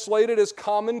translated as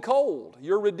common cold.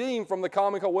 You're redeemed from the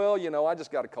common cold. Well, I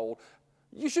just got a cold.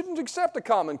 You shouldn't accept a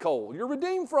common cold. You're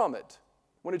redeemed from it.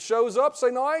 When it shows up,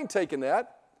 say, "No, I ain't taking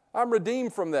that. I'm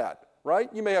redeemed from that."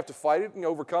 Right? You may have to fight it and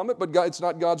overcome it, but it's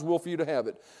not God's will for you to have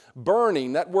it.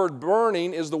 Burning, that word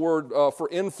burning is the word for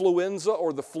influenza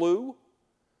or the flu.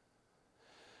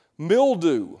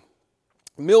 Mildew.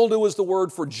 Mildew is the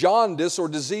word for jaundice or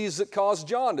disease that causes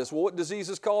jaundice. Well, what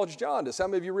diseases cause jaundice? How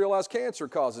many of you realize cancer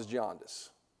causes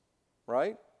jaundice?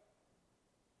 Right?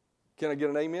 Can I get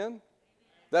an amen?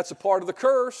 That's a part of the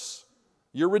curse.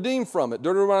 You're redeemed from it.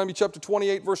 Deuteronomy chapter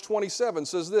 28, verse 27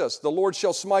 says this, "The Lord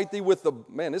shall smite thee with the,"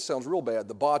 man, this sounds real bad,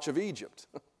 "the botch of Egypt."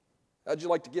 How'd you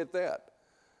like to get that?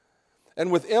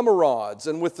 "And with emerods,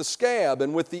 and with the scab,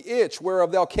 and with the itch,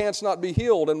 whereof thou canst not be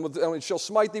healed, and it shall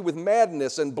smite thee with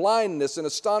madness, and blindness, and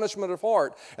astonishment of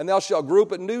heart, and thou shalt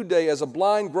grope at noonday as a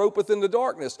blind gropeth in the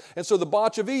darkness." And so the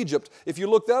botch of Egypt, if you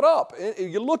look that up,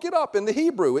 you look it up in the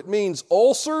Hebrew, it means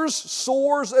ulcers,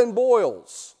 sores, and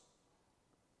boils.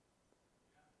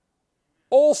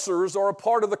 Ulcers are a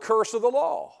part of the curse of the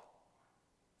law.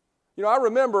 I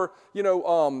remember,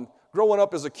 growing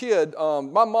up as a kid,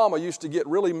 my mama used to get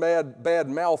really bad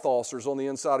mouth ulcers on the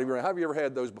inside of your mouth. Have you ever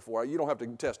had those before? You don't have to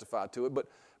testify to it,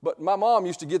 but my mom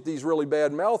used to get these really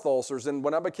bad mouth ulcers, and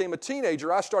when I became a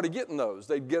teenager, I started getting those.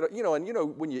 They'd get,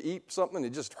 when you eat something, it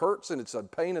just hurts, and it's a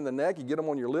pain in the neck. You get them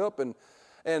on your lip, and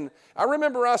I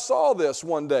remember I saw this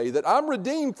one day, that I'm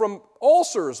redeemed from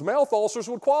ulcers. Mouth ulcers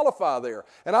would qualify there.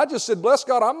 And I just said, bless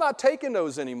God, I'm not taking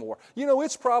those anymore.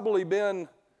 It's probably been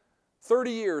 30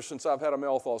 years since I've had a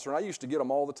mouth ulcer, and I used to get them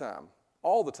all the time.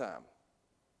 All the time.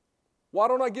 Why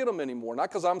don't I get them anymore? Not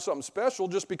because I'm something special,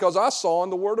 just because I saw in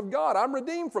the Word of God. I'm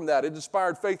redeemed from that. It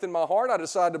inspired faith in my heart. I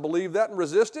decided to believe that and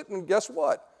resist it, and guess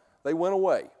what? They went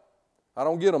away. I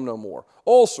don't get them no more.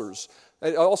 Ulcers.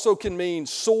 It also can mean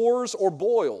sores or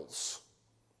boils.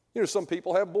 Some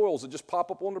people have boils that just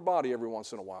pop up on their body every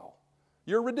once in a while.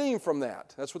 You're redeemed from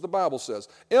that. That's what the Bible says.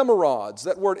 Emerods.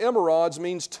 That word emerods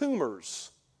means tumors.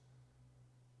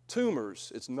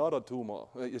 Tumors. It's not a tumor.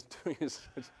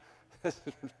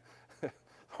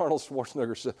 Arnold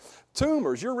Schwarzenegger said,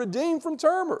 tumors. You're redeemed from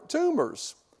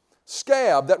tumors.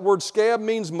 Scab. That word scab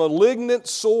means malignant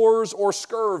sores or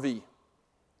scurvy.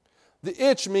 The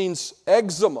itch means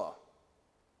eczema.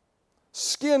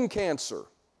 Skin cancer,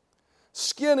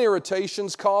 skin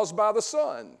irritations caused by the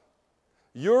sun.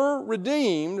 You're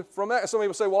redeemed from that. Some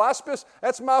people say, well,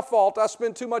 that's my fault. I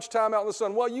spend too much time out in the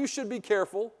sun. Well, you should be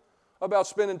careful about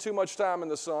spending too much time in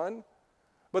the sun.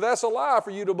 But that's a lie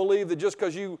for you to believe that just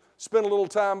because you spend a little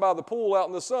time by the pool out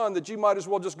in the sun that you might as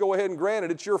well just go ahead and grant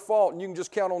it. It's your fault and you can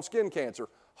just count on skin cancer.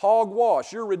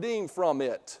 Hogwash. You're redeemed from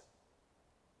it.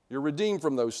 You're redeemed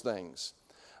from those things.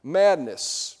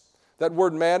 Madness. That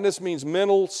word madness means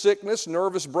mental sickness,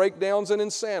 nervous breakdowns, and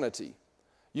insanity.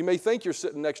 You may think you're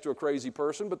sitting next to a crazy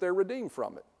person, but they're redeemed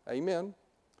from it. Amen.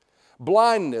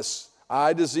 Blindness,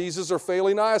 eye diseases or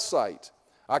failing eyesight.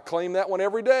 I claim that one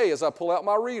every day as I pull out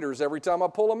my readers. Every time I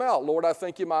pull them out, Lord, I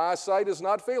thank you my eyesight is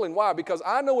not failing. Why? Because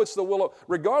I know it's the will of,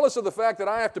 regardless of the fact that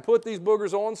I have to put these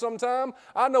boogers on sometime,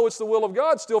 I know it's the will of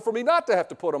God still for me not to have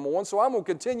to put them on, so I'm going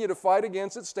to continue to fight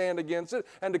against it, stand against it,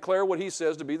 and declare what He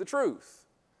says to be the truth.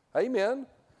 Amen.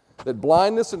 That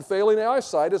blindness and failing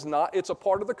eyesight is not, it's a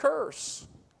part of the curse.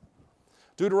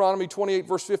 Deuteronomy 28,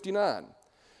 verse 59.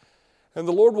 "And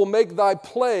the Lord will make thy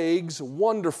plagues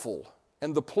wonderful,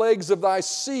 and the plagues of thy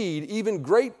seed, even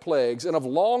great plagues, and of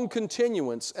long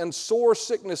continuance, and sore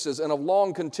sicknesses, and of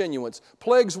long continuance."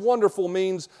 Plagues wonderful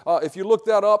means, if you look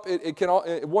that up, it can.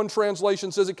 One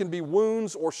translation says it can be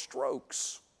wounds or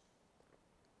strokes.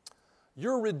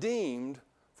 You're redeemed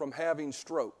from having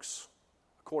strokes.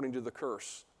 According to the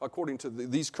curse, according to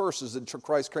these curses that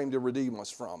Christ came to redeem us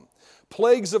from.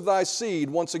 Plagues of thy seed,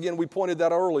 once again, we pointed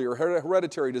that earlier,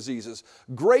 hereditary diseases.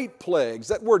 Great plagues,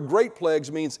 that word great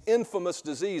plagues means infamous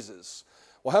diseases.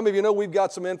 Well, how many of you know we've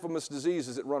got some infamous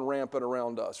diseases that run rampant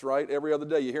around us, right? Every other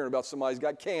day you're hearing about somebody's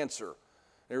got cancer.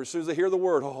 And as soon as they hear the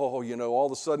word, all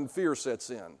of a sudden fear sets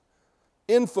in.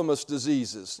 Infamous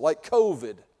diseases like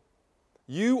COVID.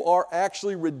 You are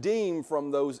actually redeemed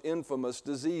from those infamous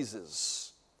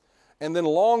diseases. And then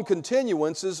long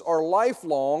continuances are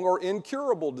lifelong or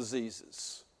incurable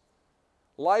diseases.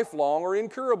 Lifelong or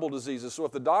incurable diseases. So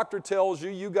if the doctor tells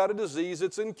you got a disease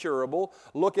that's incurable,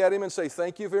 look at him and say,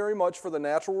 thank you very much for the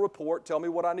natural report. Tell me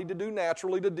what I need to do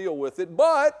naturally to deal with it.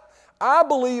 But I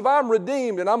believe I'm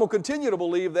redeemed, and I'm going to continue to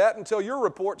believe that until your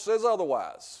report says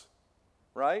otherwise.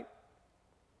 Right?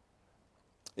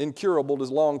 Incurable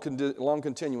is long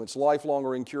continuance, lifelong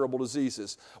or incurable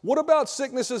diseases. What about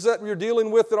sicknesses that you're dealing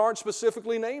with that aren't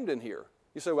specifically named in here?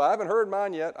 You say, well, I haven't heard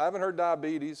mine yet. I haven't heard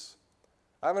diabetes.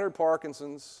 I haven't heard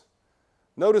Parkinson's.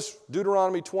 Notice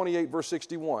Deuteronomy 28, verse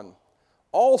 61.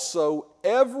 Also,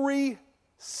 every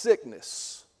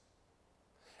sickness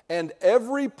and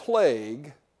every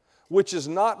plague which is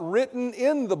not written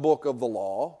in the book of the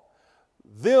law,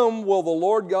 them will the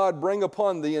Lord God bring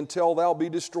upon thee until thou be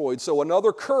destroyed. So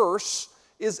another curse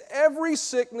is every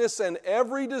sickness and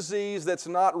every disease that's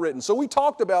not written. So we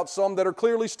talked about some that are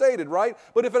clearly stated, right?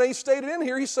 But if it ain't stated in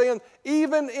here, he's saying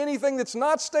even anything that's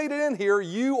not stated in here,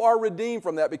 you are redeemed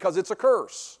from that because it's a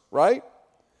curse, right?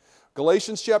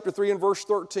 Galatians chapter 3 and verse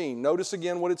 13. Notice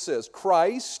again what it says.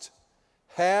 Christ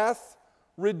hath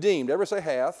redeemed. Ever say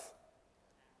hath?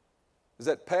 Is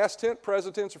that past tense,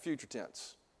 present tense, or future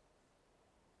tense?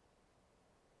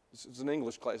 This is an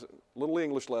English class, little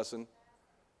English lesson.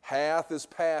 Hath is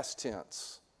past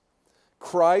tense.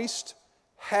 Christ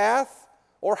hath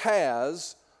or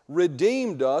has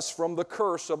redeemed us from the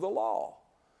curse of the law.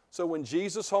 So when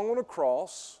Jesus hung on a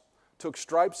cross, took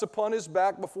stripes upon his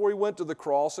back before he went to the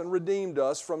cross and redeemed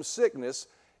us from sickness,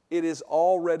 it is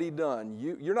already done.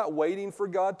 You're not waiting for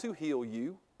God to heal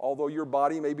you, although your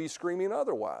body may be screaming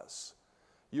otherwise.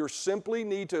 You simply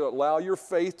need to allow your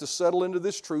faith to settle into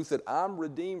this truth that I'm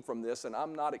redeemed from this and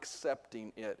I'm not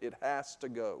accepting it. It has to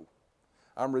go.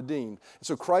 I'm redeemed. And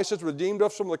so Christ has redeemed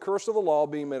us from the curse of the law,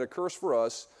 being made a curse for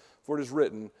us, for it is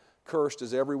written, cursed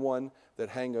is everyone that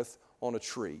hangeth on a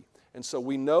tree. And so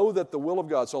we know that the will of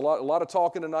God, so a lot of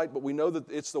talking tonight, but we know that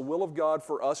it's the will of God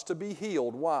for us to be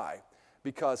healed. Why?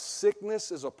 Because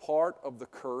sickness is a part of the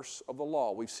curse of the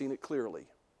law. We've seen it clearly,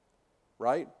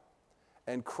 right?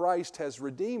 And Christ has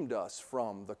redeemed us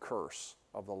from the curse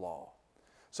of the law.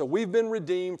 So we've been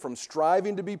redeemed from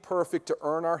striving to be perfect to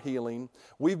earn our healing.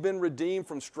 We've been redeemed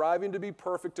from striving to be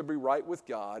perfect to be right with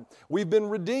God. We've been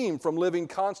redeemed from living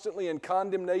constantly in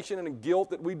condemnation and in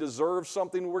guilt that we deserve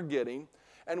something we're getting.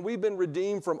 And we've been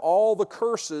redeemed from all the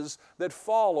curses that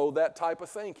follow that type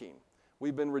of thinking.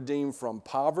 We've been redeemed from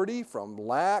poverty, from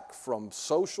lack, from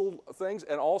social things,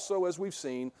 and also, as we've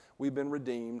seen, we've been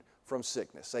redeemed from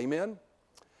sickness. Amen?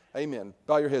 Amen.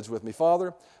 Bow your heads with me.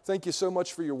 Father, thank you so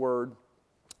much for your word.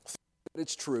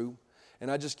 It's true.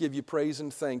 And I just give you praise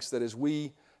and thanks that as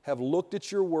we have looked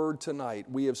at your word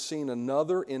tonight, we have seen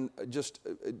another in just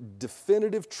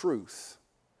definitive truth,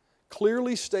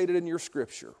 clearly stated in your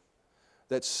scripture,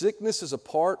 that sickness is a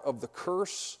part of the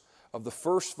curse of the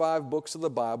first 5 books of the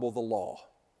Bible, the law.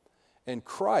 And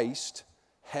Christ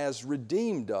has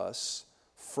redeemed us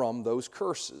from those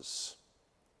curses.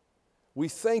 We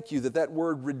thank you that that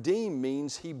word redeem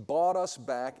means He bought us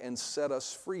back and set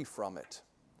us free from it.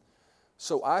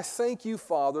 So I thank you,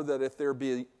 Father, that if there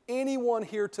be anyone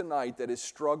here tonight that is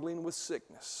struggling with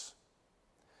sickness,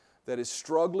 that is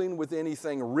struggling with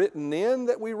anything written in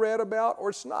that we read about,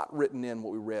 or it's not written in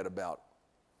what we read about,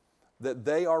 that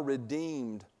they are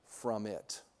redeemed from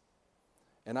it.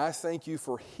 And I thank you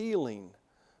for healing,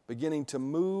 beginning to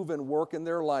move and work in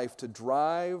their life to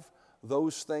drive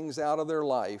those things out of their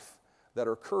life that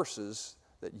are curses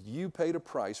that you paid a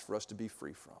price for us to be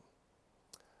free from.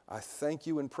 I thank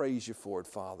you and praise you for it,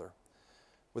 Father.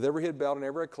 With every head bowed and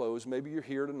every eye closed, maybe you're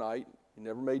here tonight, you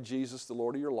never made Jesus the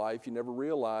Lord of your life, you never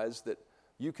realized that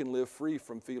you can live free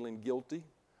from feeling guilty.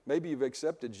 Maybe you've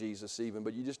accepted Jesus even,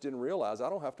 but you just didn't realize I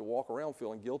don't have to walk around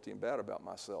feeling guilty and bad about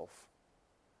myself.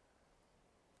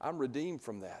 I'm redeemed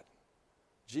from that.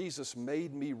 Jesus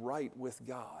made me right with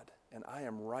God, and I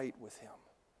am right with Him.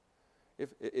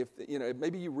 If you know,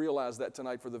 maybe you realize that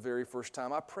tonight for the very first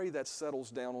time, I pray that settles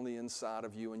down on the inside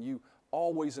of you and you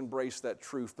always embrace that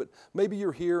truth. But maybe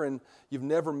you're here and you've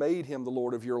never made Him the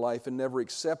Lord of your life and never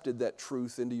accepted that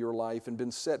truth into your life and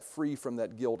been set free from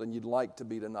that guilt, and you'd like to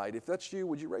be tonight. If that's you,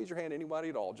 would you raise your hand? Anybody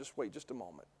at all? Just wait just a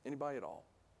moment. Anybody at all?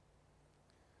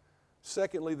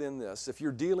 Secondly, then this, if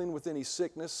you're dealing with any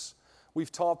sickness,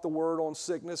 we've taught the word on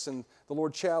sickness, and the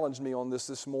Lord challenged me on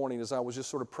this morning as I was just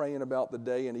sort of praying about the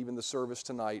day and even the service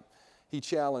tonight. He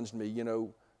challenged me,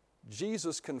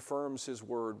 Jesus confirms his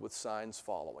word with signs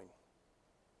following.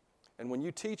 And when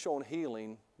you teach on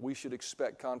healing, we should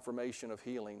expect confirmation of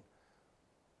healing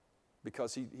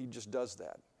because he just does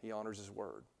that. He honors his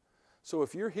word. So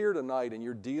if you're here tonight and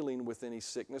you're dealing with any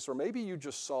sickness, or maybe you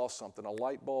just saw something, a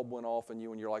light bulb went off in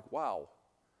you and you're like, wow,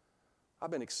 I've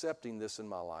been accepting this in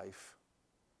my life,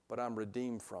 but I'm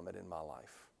redeemed from it in my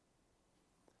life.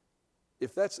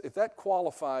 If that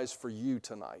qualifies for you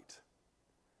tonight,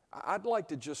 I'd like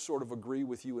to just sort of agree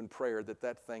with you in prayer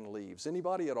that thing leaves.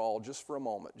 Anybody at all, just for a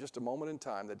moment, just a moment in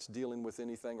time that's dealing with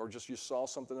anything, or just you saw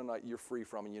something tonight you're free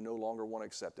from and you no longer want to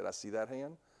accept it. I see that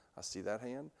hand. I see that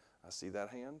hand. I see that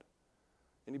hand.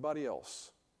 Anybody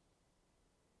else?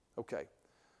 Okay.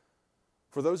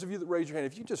 For those of you that raise your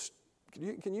hand, if you just,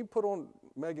 can you put on,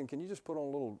 Megan, can you just put on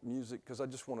a little music? Because I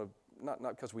just want to, not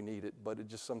because we need it, but it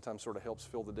just sometimes sort of helps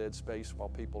fill the dead space while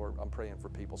I'm praying for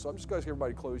people. So I'm just going to ask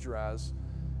everybody to close your eyes.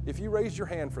 If you raised your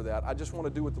hand for that, I just want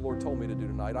to do what the Lord told me to do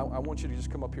tonight. I want you to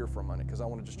just come up here for a minute because I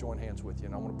want to just join hands with you,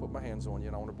 and I want to put my hands on you,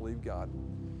 and I want to believe God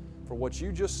for what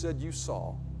you just said you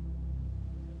saw.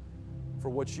 For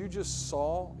what you just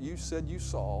saw, you said you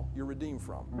saw, you're redeemed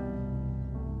from.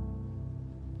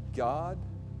 God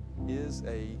is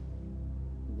a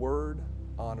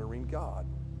word-honoring God.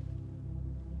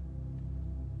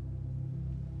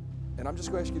 And I'm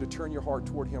just going to ask you to turn your heart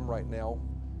toward Him right now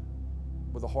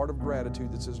with a heart of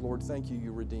gratitude that says, Lord, thank you,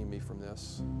 you redeemed me from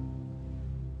this.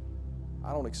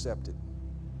 I don't accept it.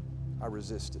 I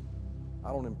resist it. I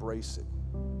don't embrace it.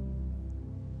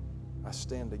 I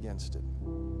stand against it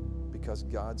because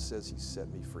God says He set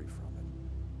me free from it.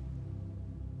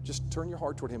 Just turn your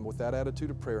heart toward Him with that attitude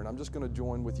of prayer, and I'm just going to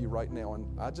join with you right now. And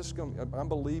I'm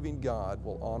believing God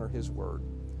will honor His word.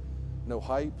 No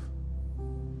hype.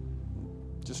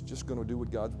 Just going to do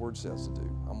what God's word says to do.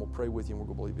 I'm going to pray with you, and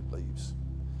we're going to believe it leaves.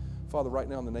 Father, right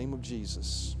now in the name of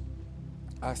Jesus,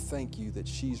 I thank you that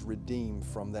she's redeemed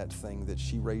from that thing that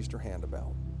she raised her hand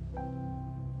about.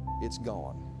 It's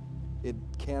gone. It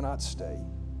cannot stay.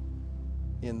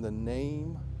 In the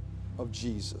name of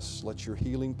Jesus, let your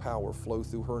healing power flow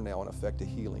through her now and affect a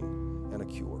healing and a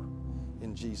cure.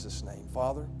 In Jesus' name.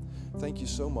 Father, thank you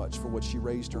so much for what she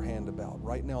raised her hand about.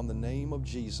 Right now in the name of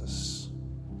Jesus,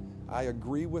 I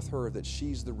agree with her that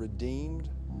she's the redeemed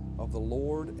of the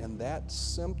Lord, and that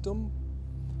symptom,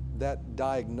 that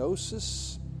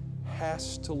diagnosis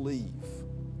has to leave.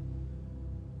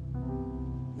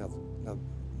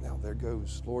 Now there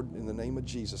goes. Lord, in the name of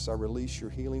Jesus, I release your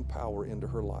healing power into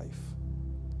her life.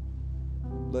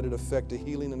 Let it affect a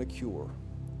healing and a cure.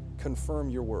 Confirm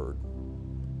your word.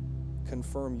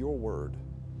 Confirm your word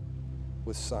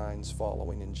with signs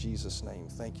following in Jesus' name.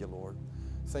 Thank you, Lord.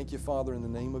 Thank you, Father, in the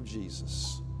name of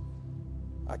Jesus.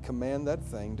 I command that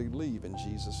thing to leave in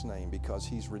Jesus' name because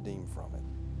He's redeemed from it.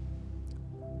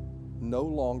 No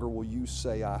longer will you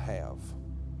say, I have.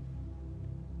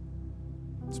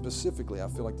 Specifically, I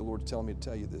feel like the Lord's telling me to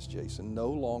tell you this, Jason. No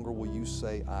longer will you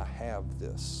say, I have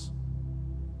this.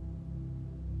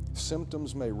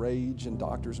 Symptoms may rage and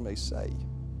doctors may say,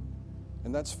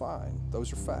 and that's fine.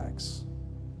 Those are facts.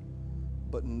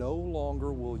 But no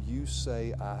longer will you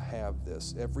say, I have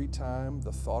this. Every time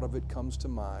the thought of it comes to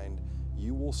mind,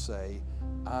 you will say,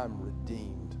 I'm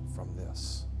redeemed from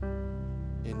this.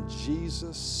 In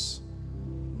Jesus'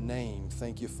 name,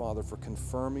 thank you, Father, for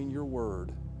confirming your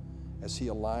word as He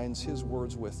aligns His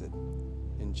words with it.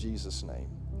 In Jesus' name,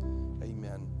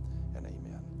 amen and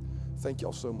amen. Thank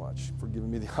y'all so much for giving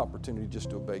me the opportunity just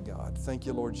to obey God. Thank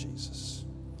you, Lord Jesus.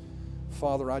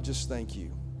 Father, I just thank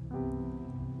you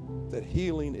that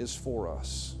healing is for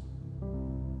us.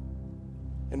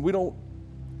 And we don't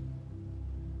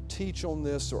teach on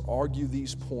this or argue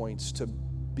these points to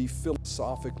be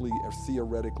philosophically or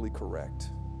theoretically correct.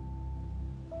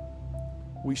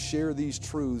 We share these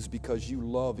truths because you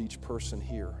love each person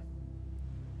here.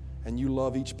 And you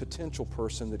love each potential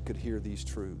person that could hear these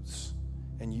truths.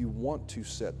 And you want to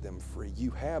set them free.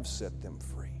 You have set them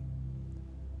free.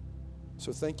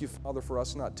 So thank you, Father, for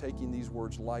us not taking these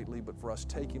words lightly, but for us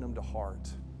taking them to heart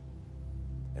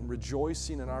and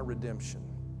rejoicing in our redemption,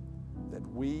 that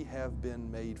we have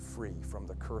been made free from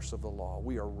the curse of the law.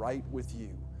 We are right with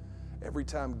you. Every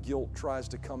time guilt tries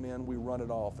to come in, we run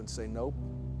it off and say, nope,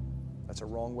 that's a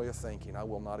wrong way of thinking. I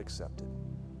will not accept it.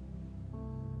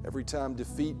 Every time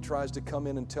defeat tries to come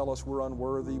in and tell us we're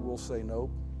unworthy, we'll say,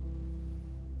 nope,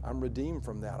 I'm redeemed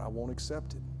from that. I won't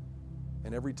accept it.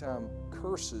 And every time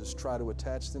curses try to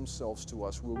attach themselves to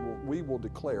us, we will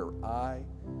declare, I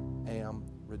am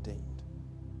redeemed.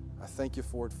 I thank you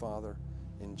for it, Father,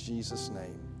 in Jesus'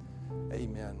 name.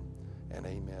 Amen and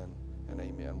amen and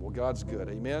amen. Well, God's good.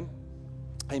 Amen.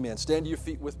 Amen. Stand to your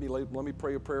feet with me. Let me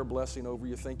pray a prayer blessing over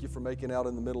you. Thank you for making out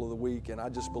in the middle of the week. And I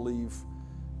just believe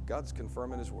God's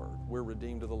confirming His word. We're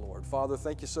redeemed of the Lord. Father,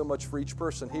 thank you so much for each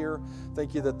person here.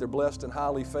 Thank you that they're blessed and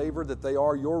highly favored, that they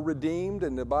are your redeemed.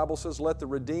 And the Bible says, let the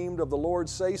redeemed of the Lord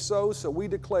say so. So we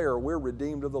declare we're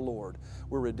redeemed of the Lord.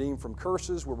 We're redeemed from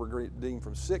curses. We're redeemed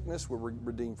from sickness. We're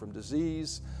redeemed from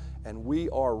disease. And we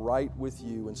are right with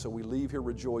you. And so we leave here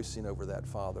rejoicing over that,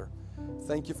 Father.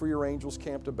 Thank you for your angels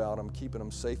camped about them, keeping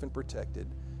them safe and protected.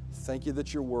 Thank you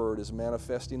that your word is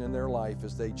manifesting in their life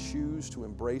as they choose to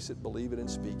embrace it, believe it, and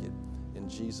speak it. In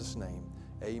Jesus' name,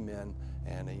 amen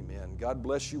and amen. God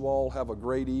bless you all. Have a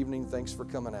great evening. Thanks for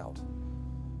coming out.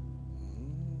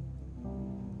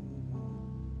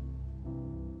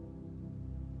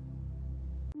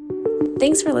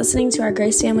 Thanks for listening to our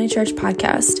Grace Family Church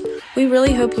podcast. We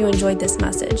really hope you enjoyed this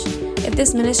message. If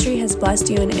this ministry has blessed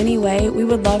you in any way, we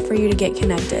would love for you to get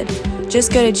connected.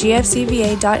 Just go to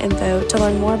gfcva.info to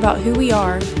learn more about who we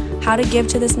are, how to give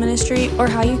to this ministry, or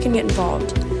how you can get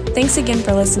involved. Thanks again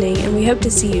for listening, and we hope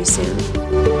to see you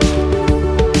soon.